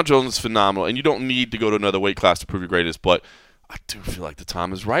 John Jones is phenomenal, and you don't need to go to another weight class to prove your greatest, but I do feel like the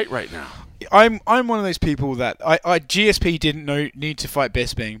time is right now. I'm one of those people that GSP didn't need to fight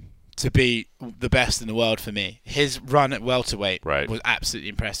Bisping to be the best in the world for me. His run at welterweight was absolutely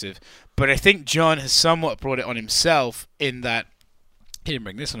impressive. But I think John has somewhat brought it on himself in that he didn't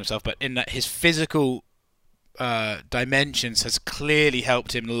bring this on himself, but in that his physical dimensions has clearly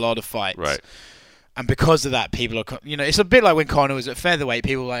helped him in a lot of fights. Right. And because of that, people are, it's a bit like when Conor was at featherweight.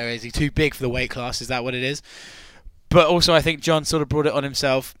 People were like, is he too big for the weight class? Is that what it is? But also, I think John sort of brought it on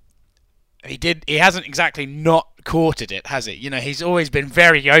himself. He hasn't exactly not courted it, has he? He's always been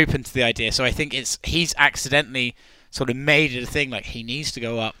very open to the idea. So I think he's accidentally sort of made it a thing, like he needs to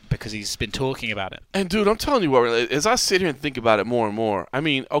go up because he's been talking about it. And dude, I'm telling you what, as I sit here and think about it more and more, I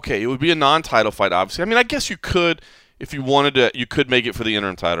mean, okay, it would be a non-title fight, obviously. I mean, I guess you could, if you wanted to, you could make it for the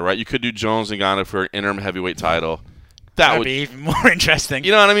interim title, right? You could do Jones and Ngannou for an interim heavyweight title. That would be even more interesting.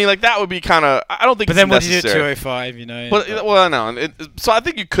 You know what I mean? Like, that would be kind of, I don't think it's necessary. But then what do you do at 205, But, well, no. So I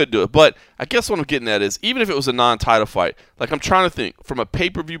think you could do it. But I guess what I'm getting at is, even if it was a non-title fight, like, I'm trying to think from a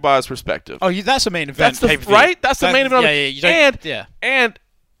pay-per-view buyer's perspective. Oh, that's the main event. Right? That's the main event. Yeah. And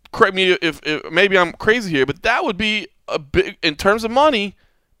correct me if maybe I'm crazy here, but that would be a big, in terms of money,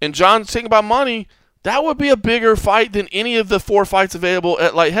 and John's thinking about money, that would be a bigger fight than any of the 4 fights available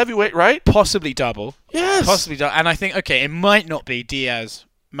at light heavyweight, right? Possibly double. Yes. Possibly double. And I think, okay, it might not be Diaz,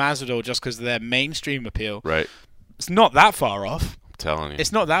 Masvidal, just because of their mainstream appeal. Right. It's not that far off. I'm telling you.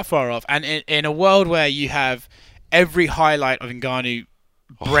 It's not that far off. And in a world where you have every highlight of Ngannou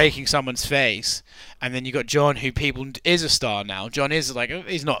breaking someone's face, and then you got John, who is a star now. John is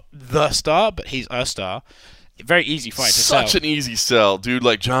he's not the star, but he's a star. Very easy fight to sell. Such an easy sell, dude.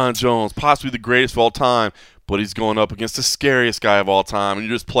 Like John Jones, possibly the greatest of all time, but he's going up against the scariest guy of all time, and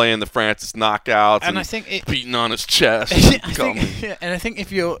you're just playing the Francis knockouts and I think beating on his chest. And I think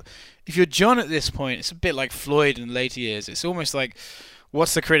if you're John at this point, it's a bit like Floyd in later years. It's almost like,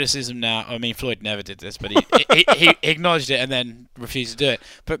 what's the criticism now? I mean, Floyd never did this, but he acknowledged it and then refused to do it.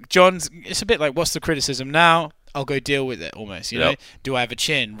 But it's a bit like, what's the criticism now? I'll go deal with it almost, you know? Do I have a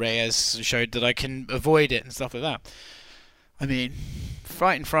chin? Reyes showed that I can avoid it and stuff like that. I mean,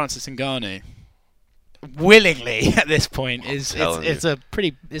 fighting Francis Ngannou willingly at this point it's a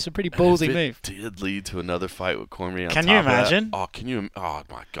pretty ballsy move. It did lead to another fight with Cormier. Can you imagine? Oh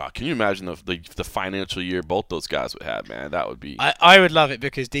my God! Can you imagine the financial year both those guys would have, man? That would be. I would love it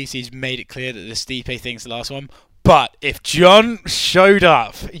because DC's made it clear that the Stipe thing's the last one. But if John showed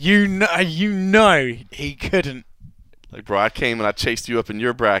up, you know he couldn't. Like, bro, I came and I chased you up in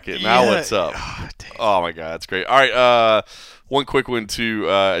your bracket. Now what's up? Oh my God, that's great. All right, one quick one too.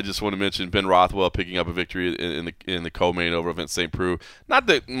 I just want to mention Ben Rothwell picking up a victory in the co-main over Vince St. Preux. Not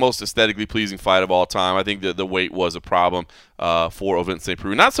the most aesthetically pleasing fight of all time. I think that the weight was a problem for Vince St.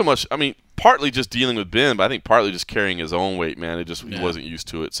 Preux. Not so much. I mean, partly just dealing with Ben, but I think partly just carrying his own weight. Man, he wasn't used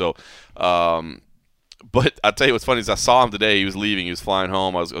to it. So. But I tell you what's funny is I saw him today. He was leaving. He was flying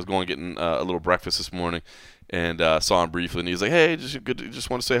home. I was going getting a little breakfast this morning, and saw him briefly. And he was like, "Hey, just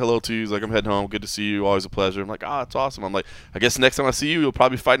want to say hello to you." He's like, "I'm heading home. Good to see you. Always a pleasure." I'm like, "It's awesome." I'm like, "I guess next time I see you, you'll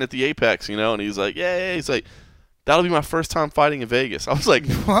probably be fighting at the Apex, you know?" And he's like, "Yeah." He's like, "That'll be my first time fighting in Vegas." I was like,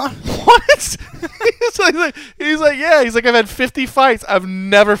 "What?" He's like, "Yeah." He's like, "I've had 50 fights. I've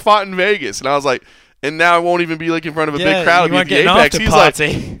never fought in Vegas." And I was like. And now I won't even be like in front of a big crowd. I'll be at the Apex.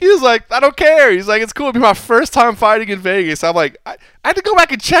 He was like, I don't care. He's like, it's cool. It'll be my first time fighting in Vegas. I'm like, I had to go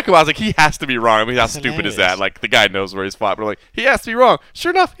back and check him. I was like, he has to be wrong. I mean, how stupid is that? Like, the guy knows where he's fought. But I'm like, he has to be wrong.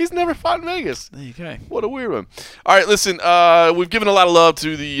 Sure enough, he's never fought in Vegas. There you go. What a weird one. All right, listen, we've given a lot of love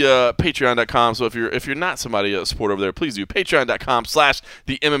to the Patreon.com. So if you're not somebody a supporter over there, please do.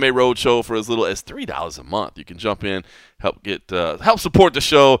 Patreon.com/the MMA Roadshow for as little as $3 a month. You can jump in. Help support the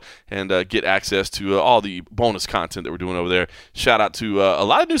show and get access to all the bonus content that we're doing over there. Shout out to a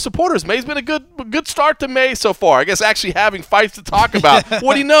lot of new supporters. May's been a good start to May so far. I guess actually having fights to talk talk about?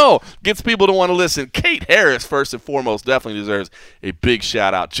 What do you know? Gets people to want to listen. Kate Harris, first and foremost, definitely deserves a big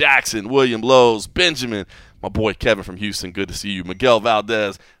shout-out. Jackson, William Lowe's, Benjamin, my boy Kevin from Houston, good to see you. Miguel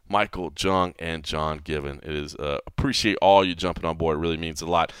Valdez, Michael Jung, and John Given. It is appreciate all you jumping on board. It really means a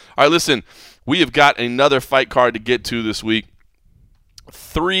lot. All right, listen, we have got another fight card to get to this week.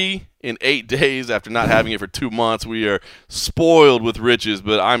 3 in 8 days after not having it for 2 months. We are spoiled with riches,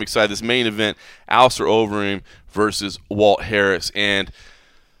 but I'm excited. This main event, Alistair Overeem versus Walt Harris. And,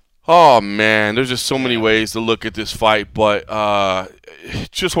 oh, man, there's just so many ways to look at this fight. But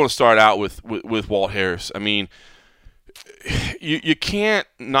just want to start out with Walt Harris. I mean, you can't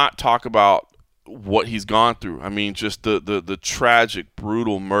not talk about what he's gone through. I mean, just the tragic,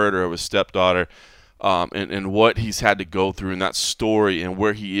 brutal murder of his stepdaughter. And what he's had to go through in that story and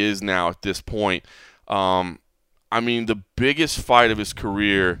where he is now at this point. I mean, the biggest fight of his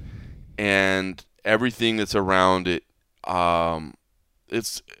career and everything that's around it. I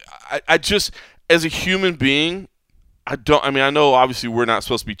just, as a human being, I know obviously we're not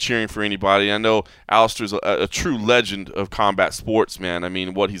supposed to be cheering for anybody. I know Alistair's a true legend of combat sports, man. I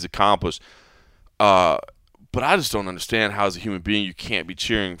mean, what he's accomplished. But I just don't understand how, as a human being, you can't be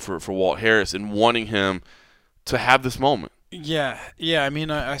cheering for Walt Harris and wanting him to have this moment. Yeah. I mean,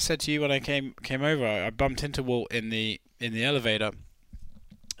 I said to you when I came over, I bumped into Walt in the elevator,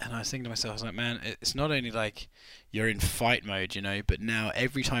 and I was thinking to myself, I was like, man, it's not only like you're in fight mode, you know, but now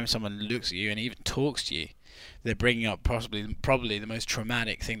every time someone looks at you and even talks to you, they're bringing up probably the most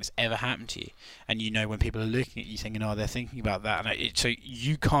traumatic thing that's ever happened to you. And you know, when people are looking at you, thinking, oh, they're thinking about that, and so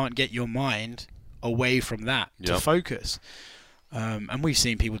you can't get your mind away from that to focus. And we've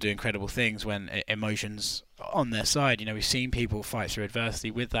seen people do incredible things when emotions are on their side. You know, we've seen people fight through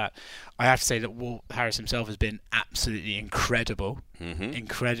adversity with that. I have to say that Walt Harris himself has been absolutely incredible.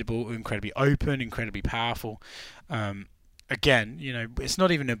 Incredibly open, incredibly powerful. Again, you know, it's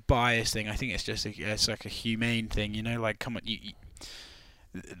not even a bias thing. I think it's just it's like a humane thing, you know, like, come on,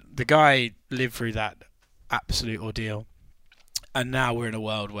 the guy lived through that absolute ordeal, and now we're in a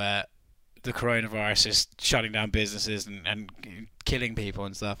world where the coronavirus is shutting down businesses and killing people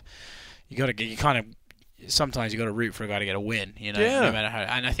and stuff. Sometimes you got to root for a guy to get a win, you know, no matter how.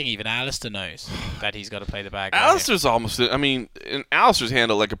 And I think even Alistair knows that he's got to play the bad guy. Alistair's and Alistair's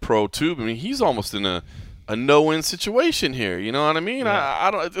handled like a pro too. I mean, he's almost in a no-win situation here. You know what I mean?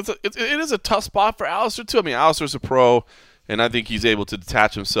 Yeah. It is a tough spot for Alistair too. I mean, Alistair's a pro, and I think he's able to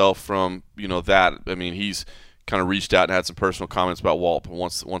detach himself from, you know, that. I mean, he's kind of reached out and had some personal comments about Walt, but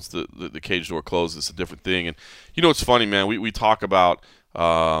once the cage door closes, it's a different thing. And you know, it's funny, man. We talk about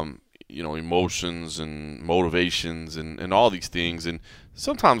you know, emotions and motivations and all these things, and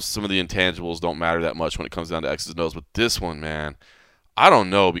sometimes some of the intangibles don't matter that much when it comes down to X's and O's. But this one, man, I don't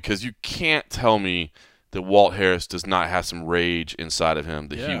know, because you can't tell me that Walt Harris does not have some rage inside of him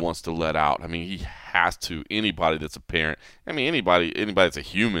that he wants to let out. I mean, he has to. Anybody that's a parent, I mean, anybody that's a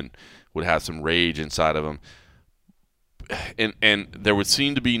human would have some rage inside of him. And there would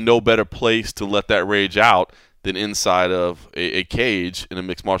seem to be no better place to let that rage out than inside of a cage in a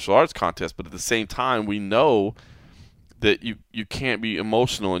mixed martial arts contest. But at the same time, we know that you can't be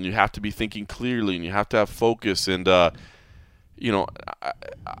emotional, and you have to be thinking clearly, and you have to have focus. And you know,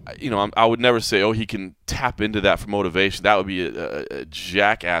 I would never say, oh, he can tap into that for motivation. That would be a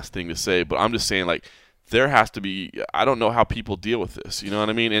jackass thing to say. But I'm just saying, like, there has to be. I don't know how people deal with this. You know what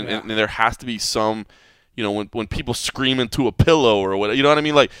I mean? And there has to be some. You know, when people scream into a pillow or whatever, you know what I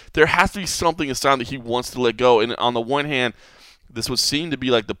mean? Like, there has to be something inside that he wants to let go. And on the one hand, this would seem to be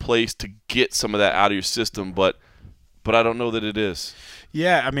like the place to get some of that out of your system, but I don't know that it is.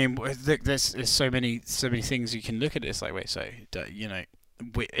 Yeah, I mean, there's so many things you can look at this like. Wait, so you know,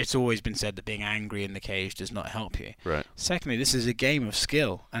 it's always been said that being angry in the cage does not help you. Right. Secondly, this is a game of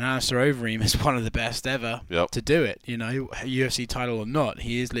skill, and Alistair Overeem is one of the best ever to do it. You know, UFC title or not,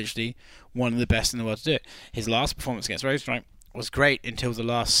 he is literally one of the best in the world to do it. His last performance against Rosenstrike was great until the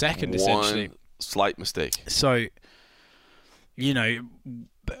last second, essentially. One slight mistake. So, you know,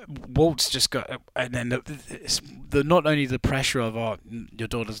 Walt's just got, and then the not only the pressure of your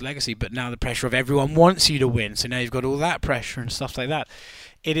daughter's legacy, but now the pressure of everyone wants you to win. So now you've got all that pressure and stuff like that.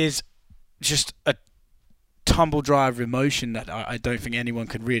 It is just a tumble drive of emotion that I don't think anyone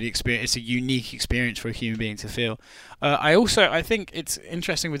could really experience. It's a unique experience for a human being to feel. I think it's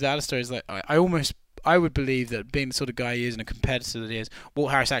interesting with Alistair is that I would believe that being the sort of guy he is and a competitor that he is,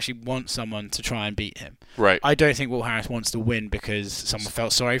 Walt Harris actually wants someone to try and beat him. Right. I don't think Walt Harris wants to win because someone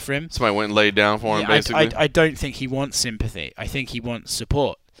felt sorry for him. Somebody went and laid down for him, basically. I don't think he wants sympathy. I think he wants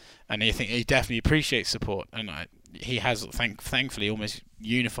support. And I think he definitely appreciates support. And he has, thankfully, almost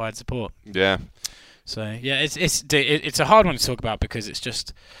unified support. Yeah. So yeah, it's a hard one to talk about because it's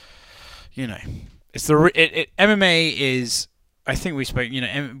just, it's MMA is. I think we spoke,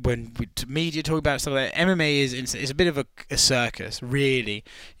 when media talk about stuff like that, MMA is a bit of a circus, really.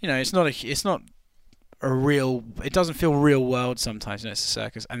 It's not a real. It doesn't feel real world sometimes. It's a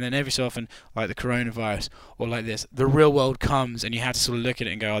circus, and then every so often, like the coronavirus or like this, the real world comes, and you have to sort of look at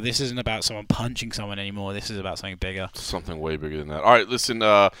it and go, "Oh, this isn't about someone punching someone anymore. This is about something bigger." Something way bigger than that. All right, listen.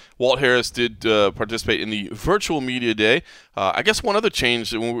 Walt Harris did participate in the virtual media day. I guess one other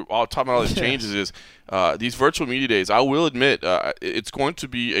change when we're all talking about all these changes is these virtual media days. I will admit, it's going to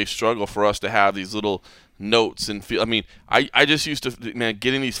be a struggle for us to have these little notes and feel. I mean, I just used to, man,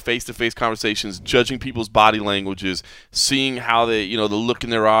 getting these face-to-face conversations, judging people's body languages, seeing how they, the look in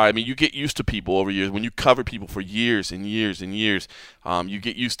their eye. I mean, you get used to people over years. When you cover people for years and years and years, you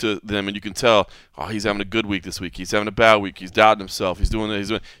get used to them, and you can tell, oh, he's having a good week this week. He's having a bad week. He's doubting himself. He's doing this.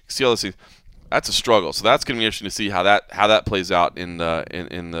 You see all these things. That's a struggle. So that's going to be interesting to see how that plays out in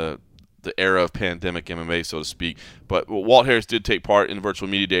the era of pandemic MMA, so to speak. But Walt Harris did take part in the virtual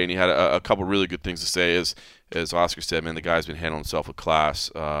media day, and he had a couple really good things to say. As Oscar said, man, the guy's been handling himself with class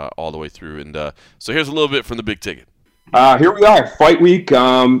all the way through. And so here's a little bit from the big ticket. Here we are, fight week.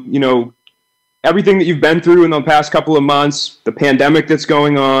 Everything that you've been through in the past couple of months, the pandemic that's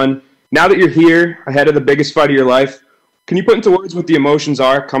going on. Now that you're here, ahead of the biggest fight of your life, can you put into words what the emotions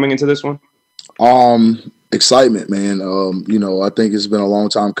are coming into this one? Excitement, man. I think it's been a long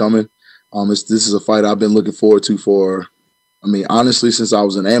time coming. This is a fight I've been looking forward to for, honestly, since I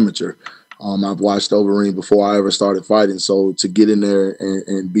was an amateur. I've watched Overeem before I ever started fighting. So to get in there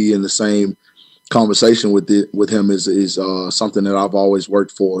and be in the same conversation with him is something that I've always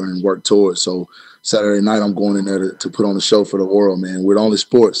worked for and worked towards. So Saturday night, I'm going in there to put on a show for the world, man. We're the only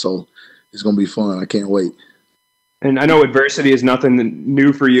sport, so it's going to be fun. I can't wait. And I know adversity is nothing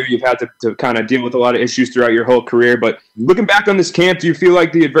new for you. You've had to kind of deal with a lot of issues throughout your whole career. But looking back on this camp, do you feel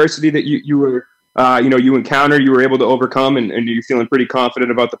like the adversity that you encountered, you were able to overcome, and you're feeling pretty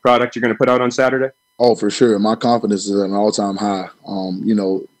confident about the product you're going to put out on Saturday? Oh, for sure. My confidence is at an all-time high.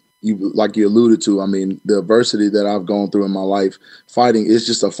 Like you alluded to, the adversity that I've gone through in my life, fighting is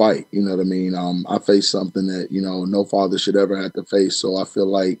just a fight. You know what I mean? I faced something that, no father should ever have to face. So I feel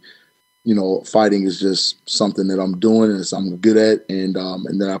like, fighting is just something that I'm doing and I'm good at, and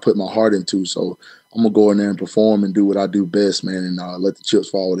then I put my heart into. So I'm going to go in there and perform and do what I do best, man, and let the chips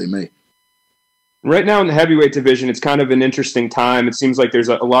fall where they may. Right now in the heavyweight division, it's kind of an interesting time. It seems like there's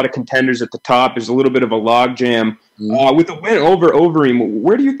a lot of contenders at the top. There's a little bit of a logjam. With a win over Overeem,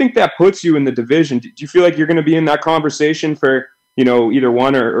 where do you think that puts you in the division? Do you feel like you're going to be in that conversation for, either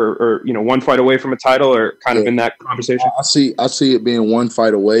one or one fight away from a title, or kind of in that conversation? I see it being one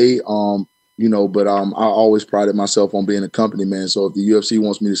fight away. But I always prided myself on being a company man. So if the UFC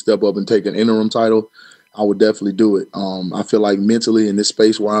wants me to step up and take an interim title, I would definitely do it. I feel like mentally in this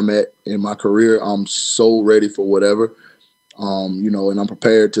space where I'm at in my career, I'm so ready for whatever, and I'm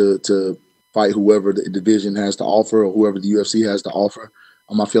prepared to fight whoever the division has to offer or whoever the UFC has to offer.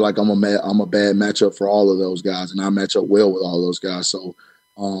 I feel like I'm a bad matchup for all of those guys, and I match up well with all those guys. So,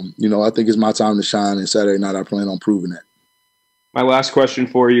 I think it's my time to shine, and Saturday night I plan on proving that. My last question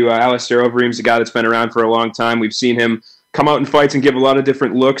for you, Alistair Overeem's a guy that's been around for a long time. We've seen him come out in fights and give a lot of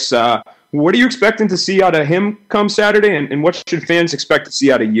different looks. What are you expecting to see out of him come Saturday, and what should fans expect to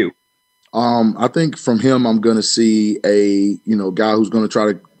see out of you? I think from him, I'm going to see a guy who's going to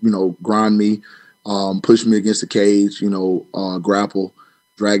try to grind me, push me against the cage, grapple,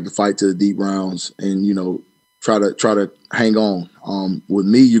 drag the fight to the deep rounds, and try to hang on. With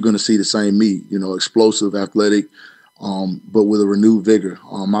me, you're going to see the same me, explosive, athletic, but with a renewed vigor.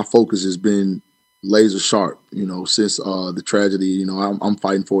 My focus has been laser sharp, since the tragedy. I'm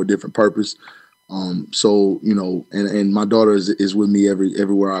fighting for a different purpose. And my daughter is with me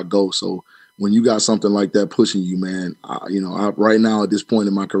everywhere I go. So when you got something like that pushing you, man, right now at this point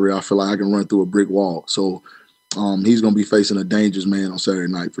in my career, I feel like I can run through a brick wall. So he's going to be facing a dangerous man on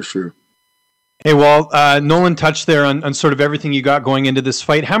Saturday night for sure. Hey, Walt, Nolan touched there on sort of everything you got going into this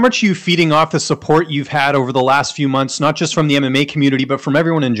fight. How much are you feeding off the support you've had over the last few months, not just from the MMA community, but from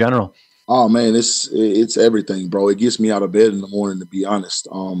everyone in general? Oh, man, it's everything, bro. It gets me out of bed in the morning, to be honest.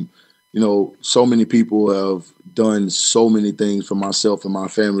 So many people have done so many things for myself and my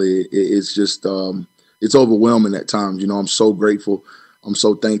family. It's just it's overwhelming at times. I'm so grateful. I'm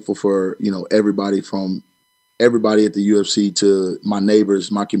so thankful for, everybody, from everybody at the UFC to my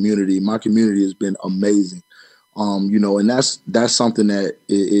neighbors, my community. My community has been amazing. And that's something that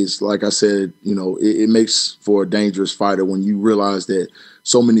is, like I said, it makes for a dangerous fighter when you realize that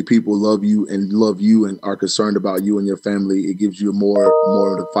so many people love you and are concerned about you and your family, it gives you more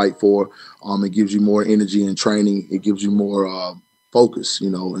to fight for. It gives you more energy and training. It gives you more focus,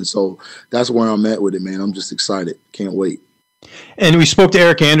 and so that's where I'm at with it, man. I'm just excited. Can't wait. And we spoke to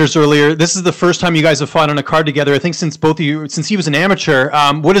Eric Anders earlier. This is the first time you guys have fought on a card together, I think, since he was an amateur.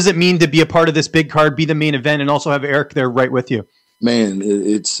 What does it mean to be a part of this big card, be the main event, and also have Eric there right with you? Man,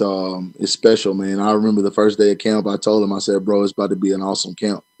 it's special, man. I remember the first day of camp, I told him, I said, bro, it's about to be an awesome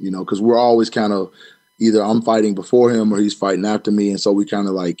camp, because we're always kind of either I'm fighting before him or he's fighting after me. And so we kind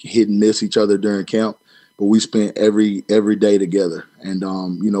of like hit and miss each other during camp, but we spent every day together. And,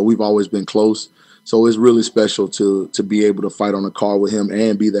 we've always been close. So it's really special to be able to fight on a card with him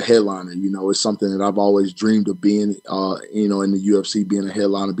and be the headliner. It's something that I've always dreamed of being, in the UFC, being a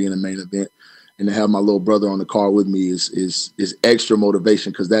headliner, being a main event. And to have my little brother on the card with me is extra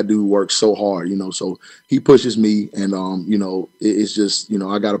motivation because that dude works so hard, so he pushes me and, it's just,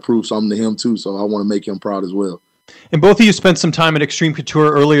 I got to prove something to him too. So I want to make him proud as well. And both of you spent some time at Extreme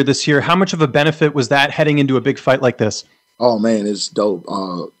Couture earlier this year. How much of a benefit was that heading into a big fight like this? Oh man, it's dope.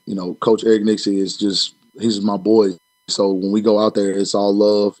 Coach Eric Nixie he's my boy. So when we go out there, it's all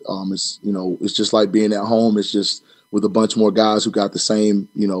love. It's just like being at home. It's just with a bunch more guys who got the same,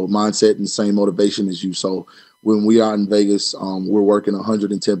 mindset and same motivation as you. So when we are in Vegas, we're working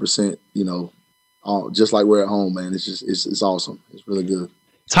 110%, just like we're at home, man. It's awesome. It's really good.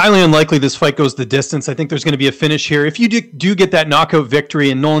 It's highly unlikely this fight goes the distance. I think there's going to be a finish here. If you do get that knockout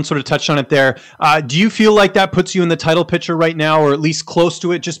victory, and Nolan sort of touched on it there, do you feel like that puts you in the title picture right now, or at least close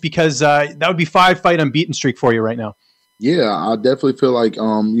to it, just because that would be 5-fight unbeaten streak for you right now? Yeah, I definitely feel like,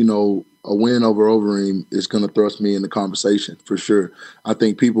 a win over Overeem is going to thrust me in the conversation for sure. I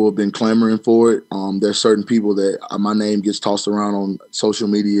think people have been clamoring for it. There's certain people that my name gets tossed around on social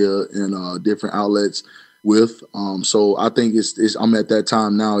media and different outlets with. So I think I'm at that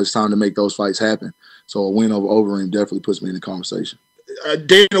time now. It's time to make those fights happen. So a win over Overeem definitely puts me in the conversation.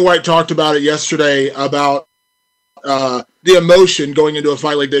 Dana White talked about it yesterday about the emotion going into a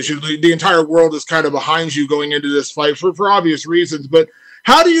fight like this. The entire world is kind of behind you going into this fight for obvious reasons, but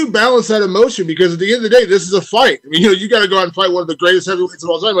how do you balance that emotion? Because at the end of the day, this is a fight. I mean, you got to go out and fight one of the greatest heavyweights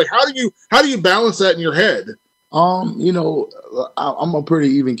of all time. Like, how do you balance that in your head? I'm a pretty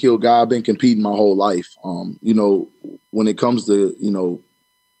even keel guy. I've been competing my whole life. When it comes to,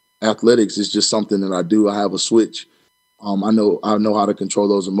 athletics, it's just something that I do. I have a switch. I know how to control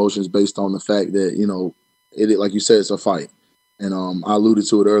those emotions based on the fact that, it like you said, it's a fight. And I alluded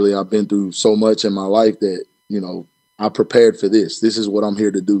to it earlier. I've been through so much in my life that, I prepared for this. This is what I'm here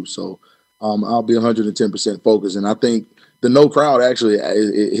to do. So I'll be 110% focused. And I think the no crowd actually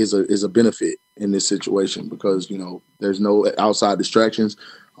is a benefit in this situation because, there's no outside distractions.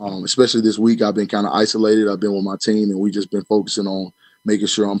 Especially this week, I've been kind of isolated. I've been with my team, and we've just been focusing on making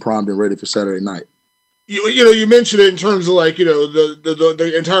sure I'm primed and ready for Saturday night. You mentioned it in terms of like,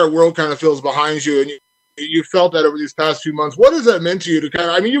 the entire world kind of feels behind you, and you felt that over these past few months. What has that meant to you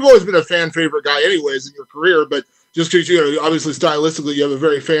to you've always been a fan favorite guy anyways in your career, but just because, obviously stylistically you have a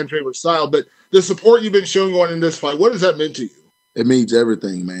very fan favorite style, but the support you've been showing going in this fight, what has that meant to you? It means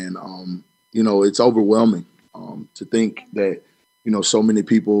everything, man. It's overwhelming to think that, so many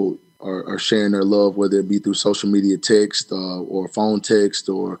people are sharing their love, whether it be through social media text or phone text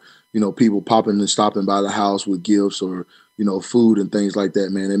or, people popping and stopping by the house with gifts or, food and things like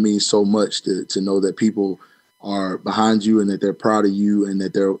that, man. It means so much to know that people are behind you and that they're proud of you and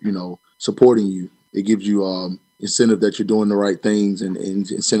that they're, supporting you. It gives you incentive that you're doing the right things and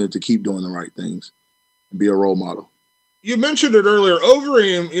incentive to keep doing the right things and be a role model. You mentioned it earlier.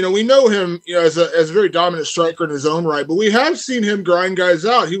 Overeem, we know him as a very dominant striker in his own right, but we have seen him grind guys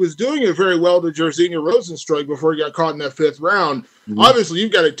out. He was doing it very well to Jairzinho Rozenstruik before he got caught in that 5th round. Mm-hmm. Obviously,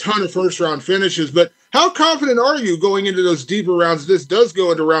 you've got a ton of first-round finishes, but how confident are you going into those deeper rounds? This does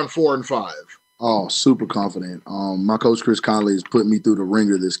go into round 4 and 5. Oh, super confident. My coach, Chris Conley, has put me through the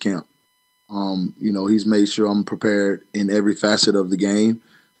ringer this camp. He's made sure I'm prepared in every facet of the game.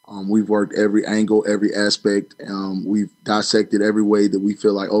 We've worked every angle, every aspect. We've dissected every way that we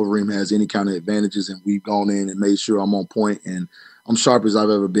feel like Overeem has any kind of advantages, and we've gone in and made sure I'm on point, and I'm sharp as I've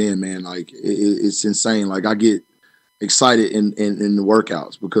ever been, man. Like, it's insane. Like, I get excited in the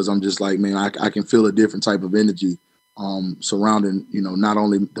workouts because I'm just like, man, I can feel a different type of energy surrounding, not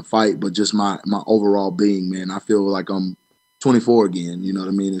only the fight, but just my overall being, man. I feel like I'm 24 again, you know what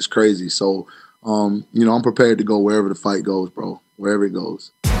I mean? It's crazy. So, I'm prepared to go wherever the fight goes, bro, wherever it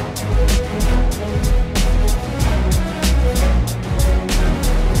goes.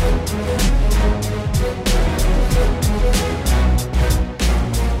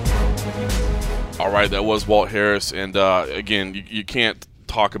 All right, that was Walt Harris, and again, you can't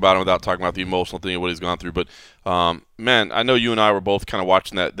talk about him without talking about the emotional thing of what he's gone through. But man, I know you and I were both kind of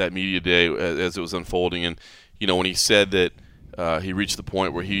watching that media day as it was unfolding, and when he said that he reached the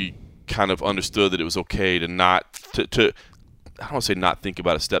point where he kind of understood that it was okay to not to I don't want to say not think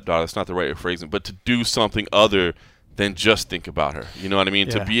about a stepdaughter. That's not the right way of phrasing, but to do something other than just think about her. You know what I mean?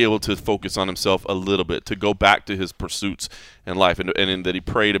 Yeah. To be able to focus on himself a little bit, to go back to his pursuits in life, and that he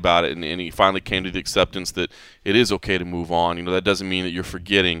prayed about it, and he finally came to the acceptance that it is okay to move on. That doesn't mean that you're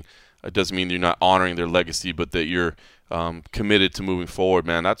forgetting. It doesn't mean that you're not honoring their legacy, but that you're committed to moving forward,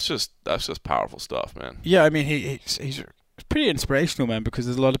 man. That's just powerful stuff, man. Yeah, I mean, he's pretty inspirational, man, because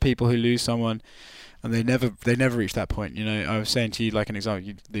there's a lot of people who lose someone and they never reach that point. I was saying to you, like an example,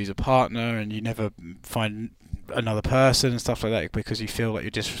 you lose a partner and you never find another person and stuff like that because you feel like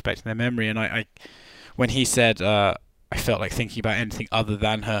you're disrespecting their memory. And I when he said I felt like thinking about anything other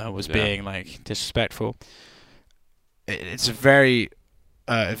than her was being like disrespectful, it's a very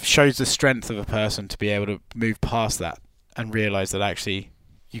it shows the strength of a person to be able to move past that and realize that actually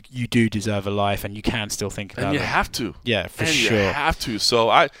you do deserve a life and you can still think about it. And you have to. Yeah, for sure. You have to.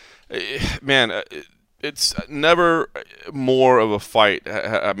 So man, it's never more of a fight.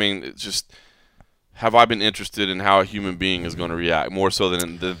 I mean, it's just, have I been interested in how a human being is going to react more so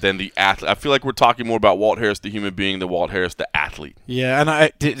than the athlete? I feel like we're talking more about Walt Harris, the human being, than Walt Harris, the athlete. Yeah,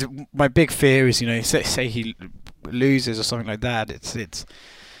 and my big fear is, say he loses or something like that. It's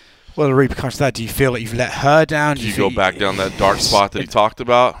well, the repercussions of that. Do you feel like you've let her down? Do you go back down that dark spot that he talked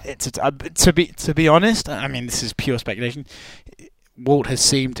about? To be honest, I mean, this is pure speculation. Walt has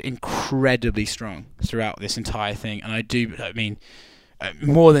seemed incredibly strong throughout this entire thing, and I mean,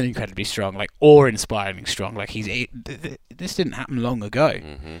 more than incredibly strong, like awe-inspiring strong. Like this didn't happen long ago,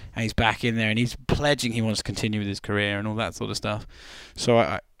 and he's back in there, and he's pledging he wants to continue with his career and all that sort of stuff. So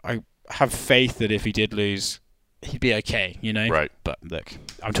I have faith that if he did lose, he'd be okay, Right. But look,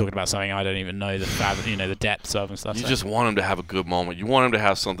 I'm talking about something I don't even know the depths of and stuff. You just want him to have a good moment. You want him to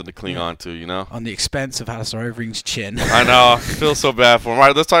have something to cling on to, On the expense of Alistair Overeem's chin. I know. I feel so bad for him. All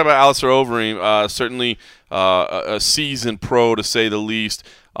right, let's talk about Alistair Overeem. Certainly a seasoned pro, to say the least.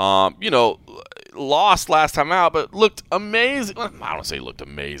 Lost last time out, but looked amazing. Well, I don't say he looked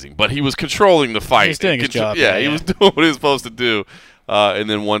amazing, but he was controlling the fight. He was doing his job. Yeah, he was doing what he was supposed to do. And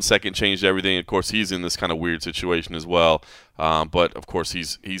then 1 second changed everything. Of course, he's in this kind of weird situation as well. But, of course,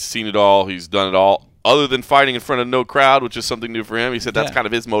 he's seen it all. He's done it all. Other than fighting in front of no crowd, which is something new for him. He said that's kind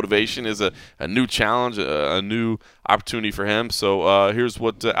of his motivation, is a new challenge, a new opportunity for him. So here's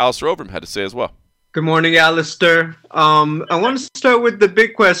what Alistair Overeem had to say as well. Good morning, Alistair. I want to start with the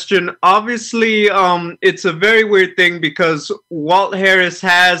big question. Obviously, it's a very weird thing because Walt Harris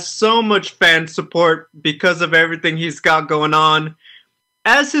has so much fan support because of everything he's got going on.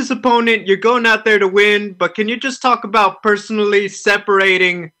 As his opponent, you're going out there to win, but can you just talk about personally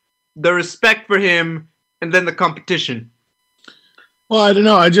separating the respect for him and then the competition? Well, I don't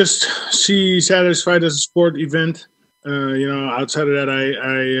know. I just see Saturday's fight as a sport event. Outside of that,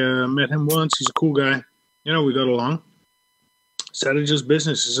 I met him once. He's a cool guy. We got along. Saturday's just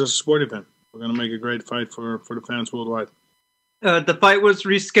business. It's just a sport event. We're going to make a great fight for the fans worldwide. The fight was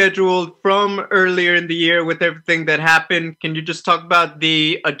rescheduled from earlier in the year with everything that happened. Can you just talk about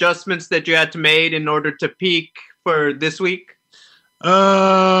the adjustments that you had to make in order to peak for this week?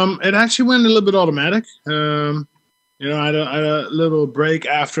 It actually went a little bit automatic. I had a little break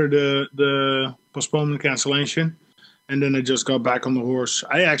after the postponement cancellation, and then I just got back on the horse.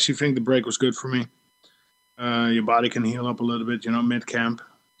 I actually think the break was good for me. Your body can heal up a little bit, mid-camp.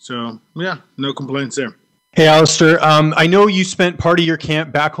 So, yeah, no complaints there. Hey, Alistair, I know you spent part of your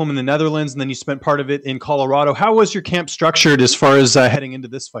camp back home in the Netherlands, and then you spent part of it in Colorado. How was your camp structured as far as heading into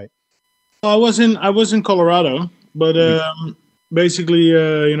this fight? Well, I was in Colorado, but basically,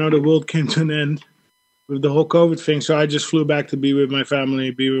 the world came to an end with the whole COVID thing, so I just flew back to be with my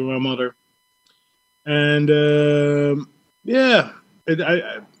family, be with my mother. And,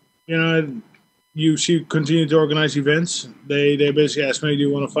 UFC continued to organize events. They basically asked me, do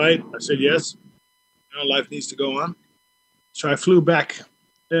you want to fight? I said yes. Life needs to go on. So I flew back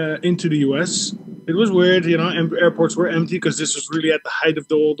into the U.S. It was weird, airports were empty because this was really at the height of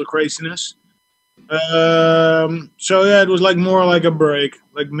all the craziness. It was more like a break,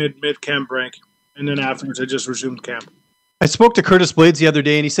 like mid-camp break. And then afterwards, I just resumed camp. I spoke to Curtis Blades the other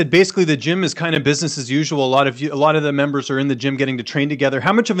day, and he said basically the gym is kind of business as usual. A lot of the members are in the gym getting to train together.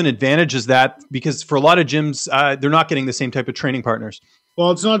 How much of an advantage is that? Because for a lot of gyms, they're not getting the same type of training partners. Well,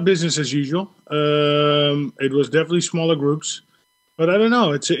 it's not business as usual. It was definitely smaller groups, but I don't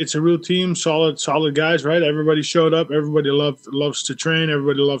know. It's a real team, solid guys, right? Everybody showed up. Everybody loves to train.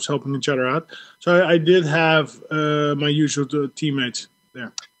 Everybody loves helping each other out. So I did have my usual teammates.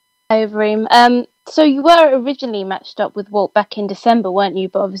 there. Hi, Overeem. So you were originally matched up with Walt back in December, weren't you?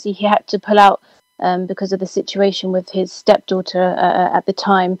 But obviously he had to pull out because of the situation with his stepdaughter at the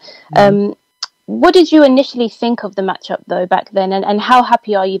time. What did you initially think of the matchup, though, back then? And how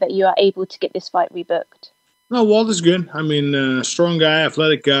happy are you that you are able to get this fight rebooked? No, Walt is good. I mean, strong guy,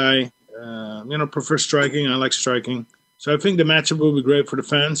 athletic guy. Prefer striking. I like striking. So I think the matchup will be great for the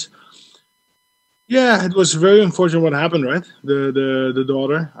fans. Yeah, it was very unfortunate what happened, right? The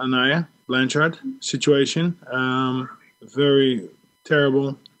daughter, Anaya Blanchard situation. Very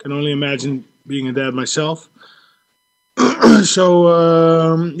terrible. Can only imagine being a dad myself.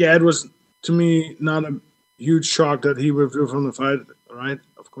 So, it was, to me, not a huge shock that he withdrew from the fight, right?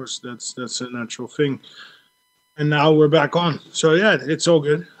 Of course, that's a natural thing. And now we're back on. So, yeah, it's all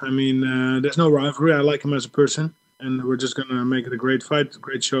good. I mean, there's no rivalry. I like him as a person. And we're just going to make it a great fight, a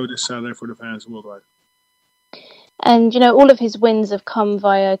great show this Saturday for the fans worldwide. And, all of his wins have come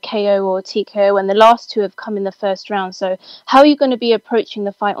via KO or TKO, and the last two have come in the first round. So how are you going to be approaching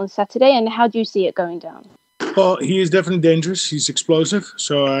the fight on Saturday, and how do you see it going down? Well, he is definitely dangerous. He's explosive.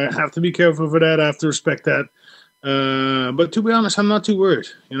 So I have to be careful for that. I have to respect that. But to be honest, I'm not too worried.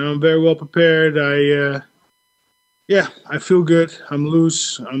 I'm very well prepared. I feel good. I'm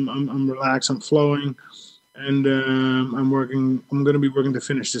loose. I'm relaxed. I'm flowing. And I'm working. I'm going to be working to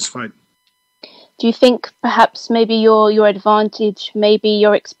finish this fight. Do you think perhaps maybe your advantage, maybe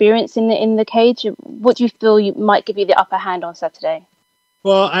your experience in the cage? What do you feel might give you the upper hand on Saturday?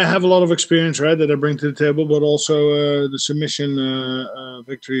 Well, I have a lot of experience, right, that I bring to the table, but also the submission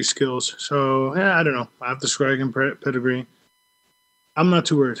victory skills. So I don't know. I have the striking pedigree. I'm not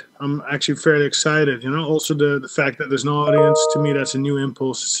too worried. I'm actually fairly excited. Also the fact that there's no audience, to me, that's a new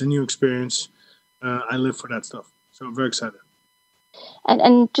impulse. It's a new experience. I live for that stuff. So I'm very excited.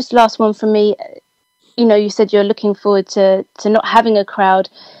 And just last one from me. You said you're looking forward to not having a crowd.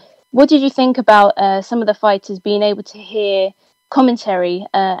 What did you think about some of the fighters being able to hear commentary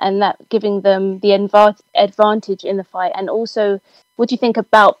and that giving them the advantage in the fight? And also, what do you think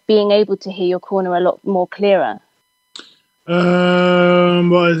about being able to hear your corner a lot more clearer?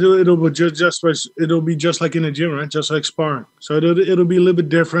 Well, it'll be just like in the gym, right? Just like sparring. So it'll be a little bit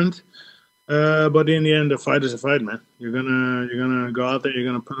different. But in the end, a fight is a fight, man. You're gonna go out there. You're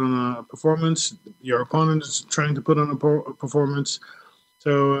gonna put on a performance. Your opponent is trying to put on a performance.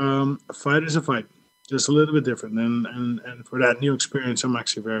 So a fight is a fight, just a little bit different. And for that new experience, I'm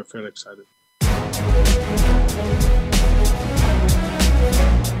actually very, very excited.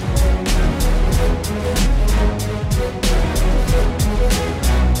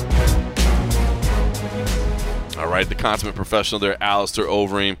 All right, the consummate professional there, Alistair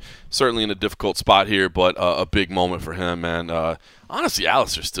Overeem, certainly in a difficult spot here, but a big moment for him, man. Honestly,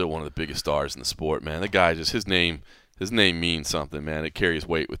 Alistair's still one of the biggest stars in the sport, man. The guy, just his name means something, man. It carries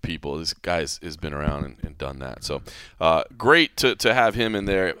weight with people. This guy has been around and done that. So great to have him in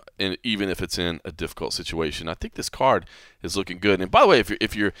there, and even if it's in a difficult situation. I think this card is looking good. And by the way,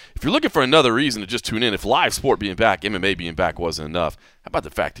 if you're looking for another reason to just tune in, if live sport being back, MMA being back wasn't enough, how about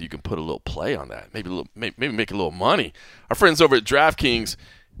the fact that you can put a little play on that? Maybe make a little money. Our friends over at DraftKings,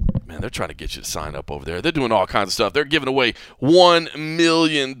 man, they're trying to get you to sign up over there. They're doing all kinds of stuff. They're giving away $1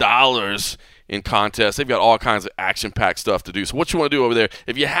 million in contests. They've got all kinds of action-packed stuff to do. So what you want to do over there,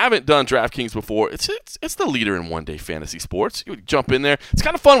 if you haven't done DraftKings before, it's the leader in one-day fantasy sports. You jump in there. It's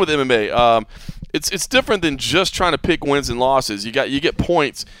kind of fun with MMA. It's different than just trying to pick wins and losses. You get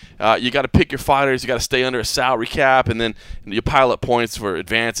points. You got to pick your fighters. You got to stay under a salary cap, and then you pile up points for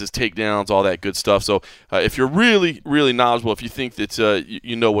advances, takedowns, all that good stuff. So if you're really, really knowledgeable, if you think that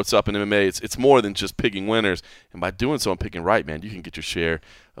you know what's up in MMA, it's more than just picking winners. And by doing so and picking right, man, you can get your share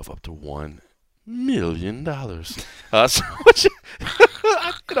of up to $1 million. So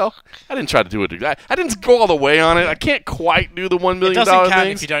I didn't try to do it. I didn't go all the way on it. I can't quite do the $1 million thing. It doesn't count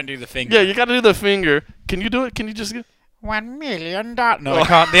if you don't do the finger. Yeah, you got to do the finger. Can you do it? Can you just get $1 million? No, I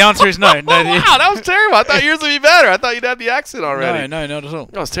can't. The answer is no. Wow, that was terrible. I thought yours would be better. I thought you'd have the accent already. No, not at all.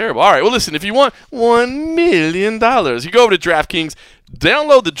 That was terrible. All right, well, listen, if you want $1 million, you go over to DraftKings,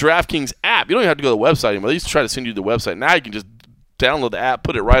 download the DraftKings app. You don't even have to go to the website anymore. They used to try to send you to the website. Now you can just download the app,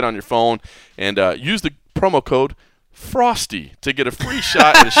 put it right on your phone, and use the promo code FROSTY to get a free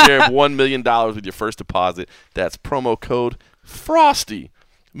shot at a share of $1 million with your first deposit. That's promo code FROSTY.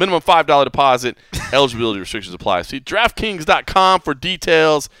 Minimum $5 deposit. Eligibility restrictions apply. See DraftKings.com for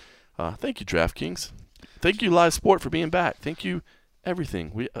details. Thank you, DraftKings. Thank you, Live Sport, for being back. Thank you,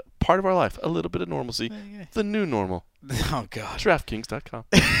 everything. We part of our life. A little bit of normalcy. The new normal. Oh, God. DraftKings.com.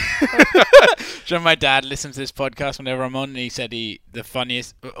 My dad listens to this podcast whenever I'm on, and he said the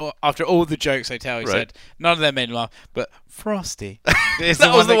funniest, after all the jokes I tell, he said, none of them made me laugh, but Frosty.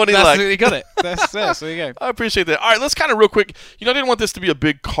 That was the one he liked. He got it. That's there you go. I appreciate that. All right, let's kind of real quick. I didn't want this to be a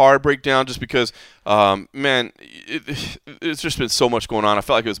big card breakdown just because, man, it's just been so much going on. I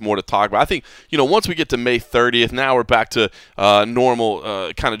felt like it was more to talk about. I think, once we get to May 30th, now we're back to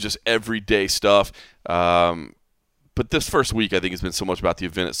normal, kind of just everyday stuff. But this first week, I think, has been so much about the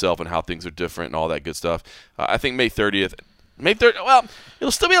event itself and how things are different and all that good stuff. I think May 30th, well,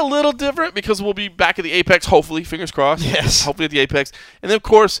 it'll still be a little different because we'll be back at the Apex, hopefully, fingers crossed. Yes. Hopefully at the Apex. And then, of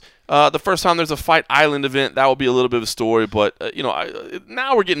course, the first time there's a Fight Island event, that will be a little bit of a story. But,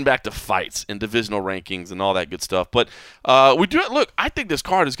 now we're getting back to fights and divisional rankings and all that good stuff. But look, I think this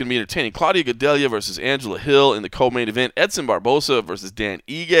card is going to be entertaining. Claudia Gadelha versus Angela Hill in the co-main event. Edson Barbosa versus Dan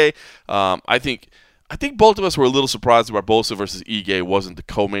Ige. I think both of us were a little surprised that Barbosa versus Ige wasn't the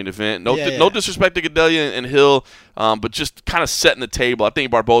co-main event. No disrespect to Gadelha and Hill, but just kind of setting the table. I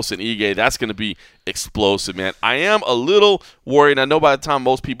think Barbosa and Ige, that's going to be explosive, man. I am a little worried. I know by the time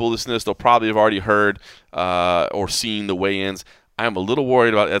most people listen to this, they'll probably have already heard or seen the weigh-ins. I am a little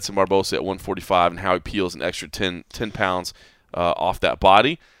worried about Edson Barbosa at 145 and how he peels an extra 10 pounds off that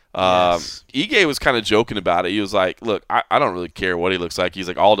body. Yes. Ige was kind of joking about it. He was like, look, I don't really care what he looks like. He's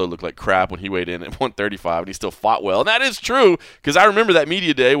like, Aldo looked like crap when he weighed in at 135 and he still fought well. And that is true because I remember that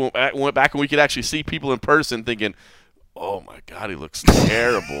media day when went back and we could actually see people in person thinking, oh my God, he looks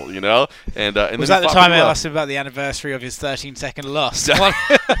terrible, And was that the time I asked him about the anniversary of his 13-second loss?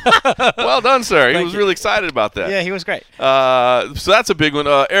 Well done, sir. He was really excited about that. Yeah, he was great. So that's a big one.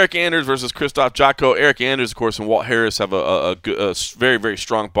 Eric Anders versus Christoph Jocko. Eric Anders, of course, and Walt Harris have a very, very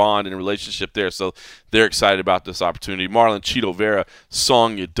strong bond and relationship there, so they're excited about this opportunity. Marlon Chito Vera,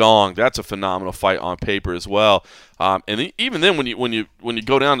 Song Yadong. That's a phenomenal fight on paper as well. And even then, when you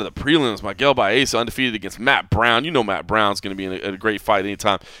go down to the prelims, Miguel Baeza undefeated against Matt Brown. Matt Brown's going to be in a great fight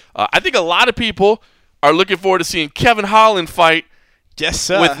anytime. I think a lot of people are looking forward to seeing Kevin Holland fight. Yes,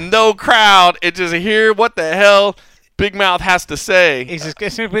 sir. With no crowd and just hear what the hell Big Mouth has to say. It's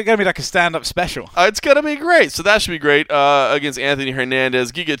going to be like a stand-up special. It's going to be great. So that should be great against Anthony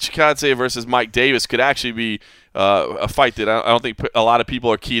Hernandez. Giga Chikadze versus Mike Davis could actually be a fight that I don't think a lot of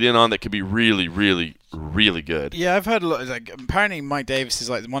people are keyed in on that could be really, really, really good. Yeah, I've heard a lot. Apparently Mike Davis is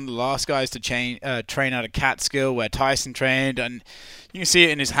like one of the last guys to train out of Catskill where Tyson trained, and you can see it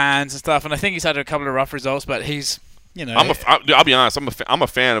in his hands and stuff. And I think he's had a couple of rough results, but he's I'll be honest. I'm a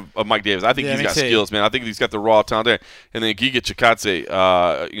fan of Mike Davis. I think he's got skills, man. I think he's got the raw talent there. And then Giga Chikadze,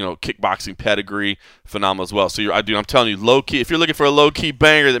 kickboxing pedigree, phenomenal as well. So I'm telling you, low key. If you're looking for a low key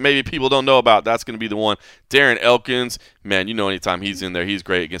banger that maybe people don't know about, that's going to be the one. Darren Elkins, man, anytime he's in there, he's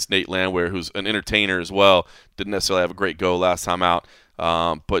great against Nate Landwehr, who's an entertainer as well. Didn't necessarily have a great go last time out.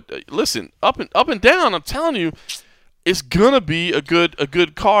 But listen, up and down. I'm telling you. It's gonna be a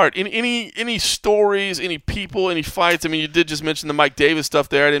good card. Any stories, any people, any fights? I mean, you did just mention the Mike Davis stuff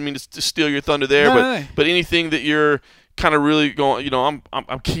there. I didn't mean to steal your thunder there, but anything that you're kind of really going,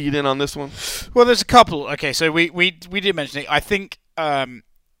 I'm keyed in on this one. Well, there's a couple. Okay, so we did mention it. I think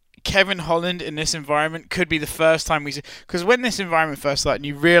Kevin Holland in this environment could be the first time we see, because when this environment first started, and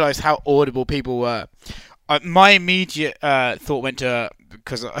you realize how audible people were. My immediate thought went to,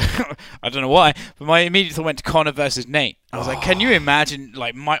 because I don't know why, but my immediate thought went to Conor versus Nate. I was like, can you imagine,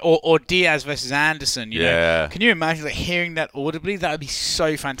 like, or Diaz versus Anderson? You know? Can you imagine hearing that audibly? That would be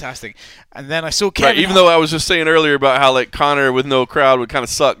so fantastic. And then I saw Kevin. Right, even though I was just saying earlier about how Conor with no crowd would kind of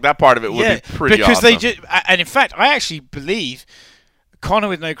suck, that part of it would be pretty awesome. And in fact, I actually believe Conor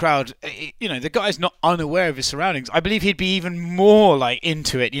with no crowd, the guy's not unaware of his surroundings. I believe he'd be even more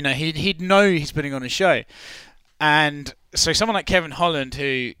into it. He'd know he's putting on a show. And so someone like Kevin Holland,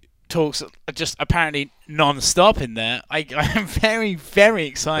 who talks just apparently non-stop in there, I am very, very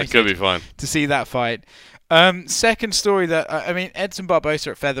excited. It could be fun to see that fight. Second story that Edson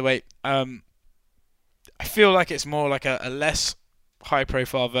Barbosa at featherweight. I feel like it's more like a less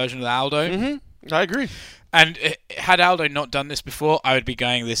high-profile version of Aldo. Mm-hmm. I agree. And had Aldo not done this before, I would be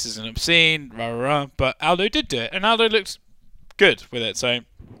going, this is an obscene, rah, rah, rah. But Aldo did do it, and Aldo looks good with it. So,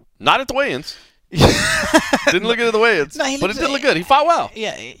 not at the weigh-ins. Didn't look good at the weigh-ins, but it did look good. He fought well.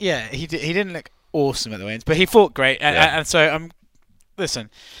 Yeah, he didn't look awesome at the weigh-ins, but he fought great. And so, listen,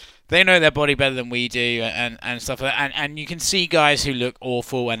 they know their body better than we do, and stuff like that. And you can see guys who look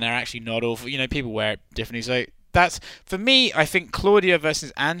awful, and they're actually not awful. People wear it differently. So that's, for me, I think Claudia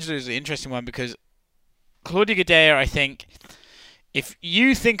versus Angela is an interesting one, because Claudia Gadelha, I think, if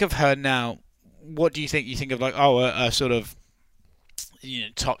you think of her now, what do you think? You think of a sort of,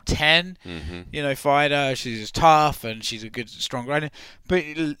 top 10, fighter. She's tough and she's a good, strong rider. But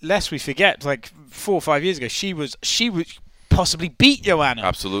lest we forget, 4 or 5 years ago, she was possibly beat Joanna.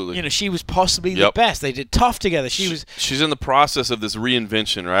 Absolutely. You know, she was possibly the best. They did tough together. She's in the process of this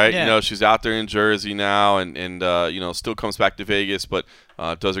reinvention, right? Yeah. You know, she's out there in Jersey now, and you know, still comes back to Vegas, but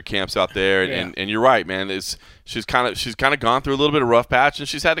does her camps out there. And you're right, man. She's kind of gone through a little bit of rough patch, and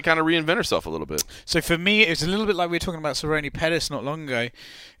she's had to kind of reinvent herself a little bit. So for me, it's a little bit like we were talking about Cerrone Pettis not long ago.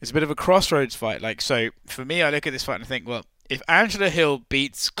 It's a bit of a crossroads fight. Like, so for me, I look at this fight and I think, well, if Angela Hill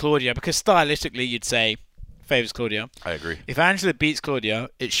beats Claudia, because stylistically you'd say favors Claudia. I agree. If Angela beats Claudia,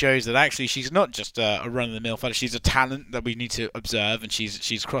 it shows that actually she's not just a run-of-the-mill fighter. She's a talent that we need to observe, and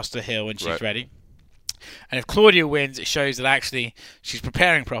she's crossed the hill and she's ready. And if Claudia wins, it shows that actually she's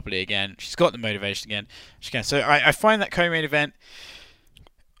preparing properly again. She's got the motivation again. She can. So I find that co-main event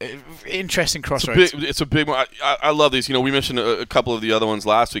interesting crossroads. It's a big one. I love these. You know, we mentioned a couple of the other ones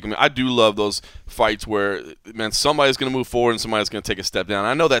last week. I mean, I do love those fights where, man, somebody's going to move forward and somebody's going to take a step down.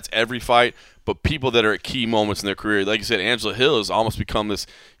 I know that's every fight, but people that are at key moments in their career, like you said, Angela Hill has almost become this,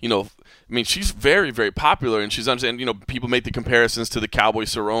 you know, I mean, she's very, very popular, and you know, people make the comparisons to the Cowboy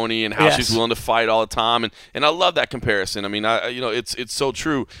Cerrone and how she's willing to fight all the time, and I love that comparison. I mean, you know, it's so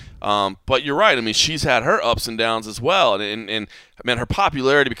true. But you're right. I mean, she's had her ups and downs as well, and man, her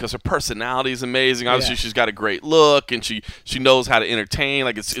popularity because her personality is amazing. Obviously, she's got a great look, and she knows how to entertain.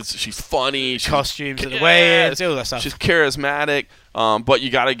 Like she's funny. Costumes and the way it's all that stuff. She's charismatic. But you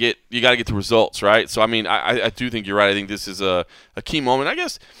gotta get the results, right? So I mean, I do think you're right. I think this is a key moment. I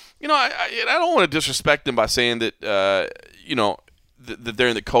guess. You know, I don't want to disrespect them by saying that, you know, that they're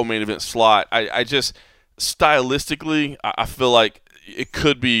in the co-main event slot. I just, stylistically, I feel like it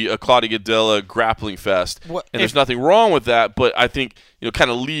could be a Claudia Gadelha grappling fest. There's nothing wrong with that, but I think, you know, kind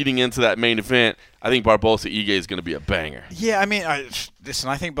of leading into that main event, I think Barboza-Ige is going to be a banger. Yeah, I mean,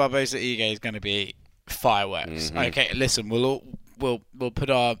 listen, I think Barboza-Ige is going to be fireworks. Mm-hmm. Okay, listen, we'll put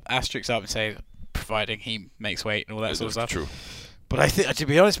our asterisks up and say, providing he makes weight and all that sort of stuff. True. But I think, to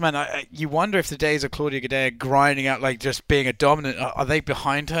be honest, man, you wonder if the days of Claudia Gadelha grinding out, like just being a dominant, are they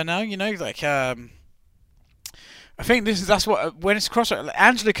behind her now? You know, like I think that's what when it's cross.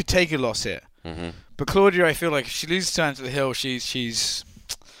 Angela could take a loss here, but Claudia, I feel like if she loses to Angela Hill, she's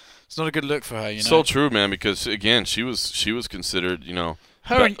it's not a good look for her. You know, so true, man. Because again, she was considered, you know,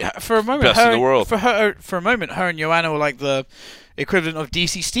 for a moment, best in the world. For a moment, her and Joanna were like the equivalent of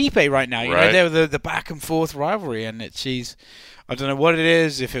DC Stipe right now. You know, they were the back and forth rivalry, and she's. I don't know what it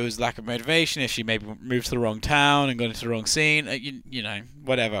is, if it was lack of motivation, if she maybe moved to the wrong town and got into the wrong scene, you know,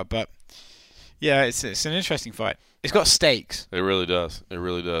 whatever. But, yeah, it's an interesting fight. It's got stakes. It really does. It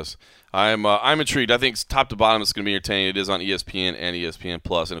really does. I'm intrigued. I think top to bottom it's going to be entertaining. It is on ESPN and ESPN+.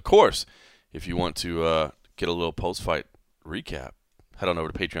 And, of course, if you want to get a little post-fight recap, head on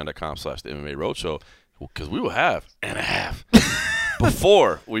over to patreon.com/the MMA Roadshow, because we will have and a half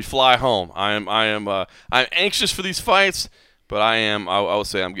before we fly home. I'm anxious for these fights. But I will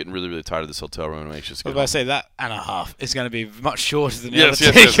say I'm getting really, really tired of this hotel room. I'm anxious to get home. I say that and a half is going to be much shorter than the other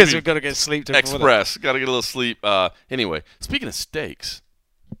two because we've got to get sleep. Express. Got to get a little sleep. Anyway, speaking of steaks,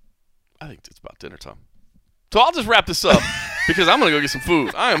 I think it's about dinner time. So I'll just wrap this up because I'm going to go get some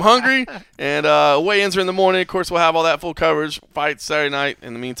food. I am hungry, and weigh-ins are in the morning. Of course, we'll have all that full coverage. Fights Saturday night.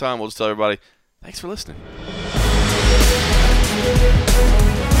 In the meantime, we'll just tell everybody, thanks for listening.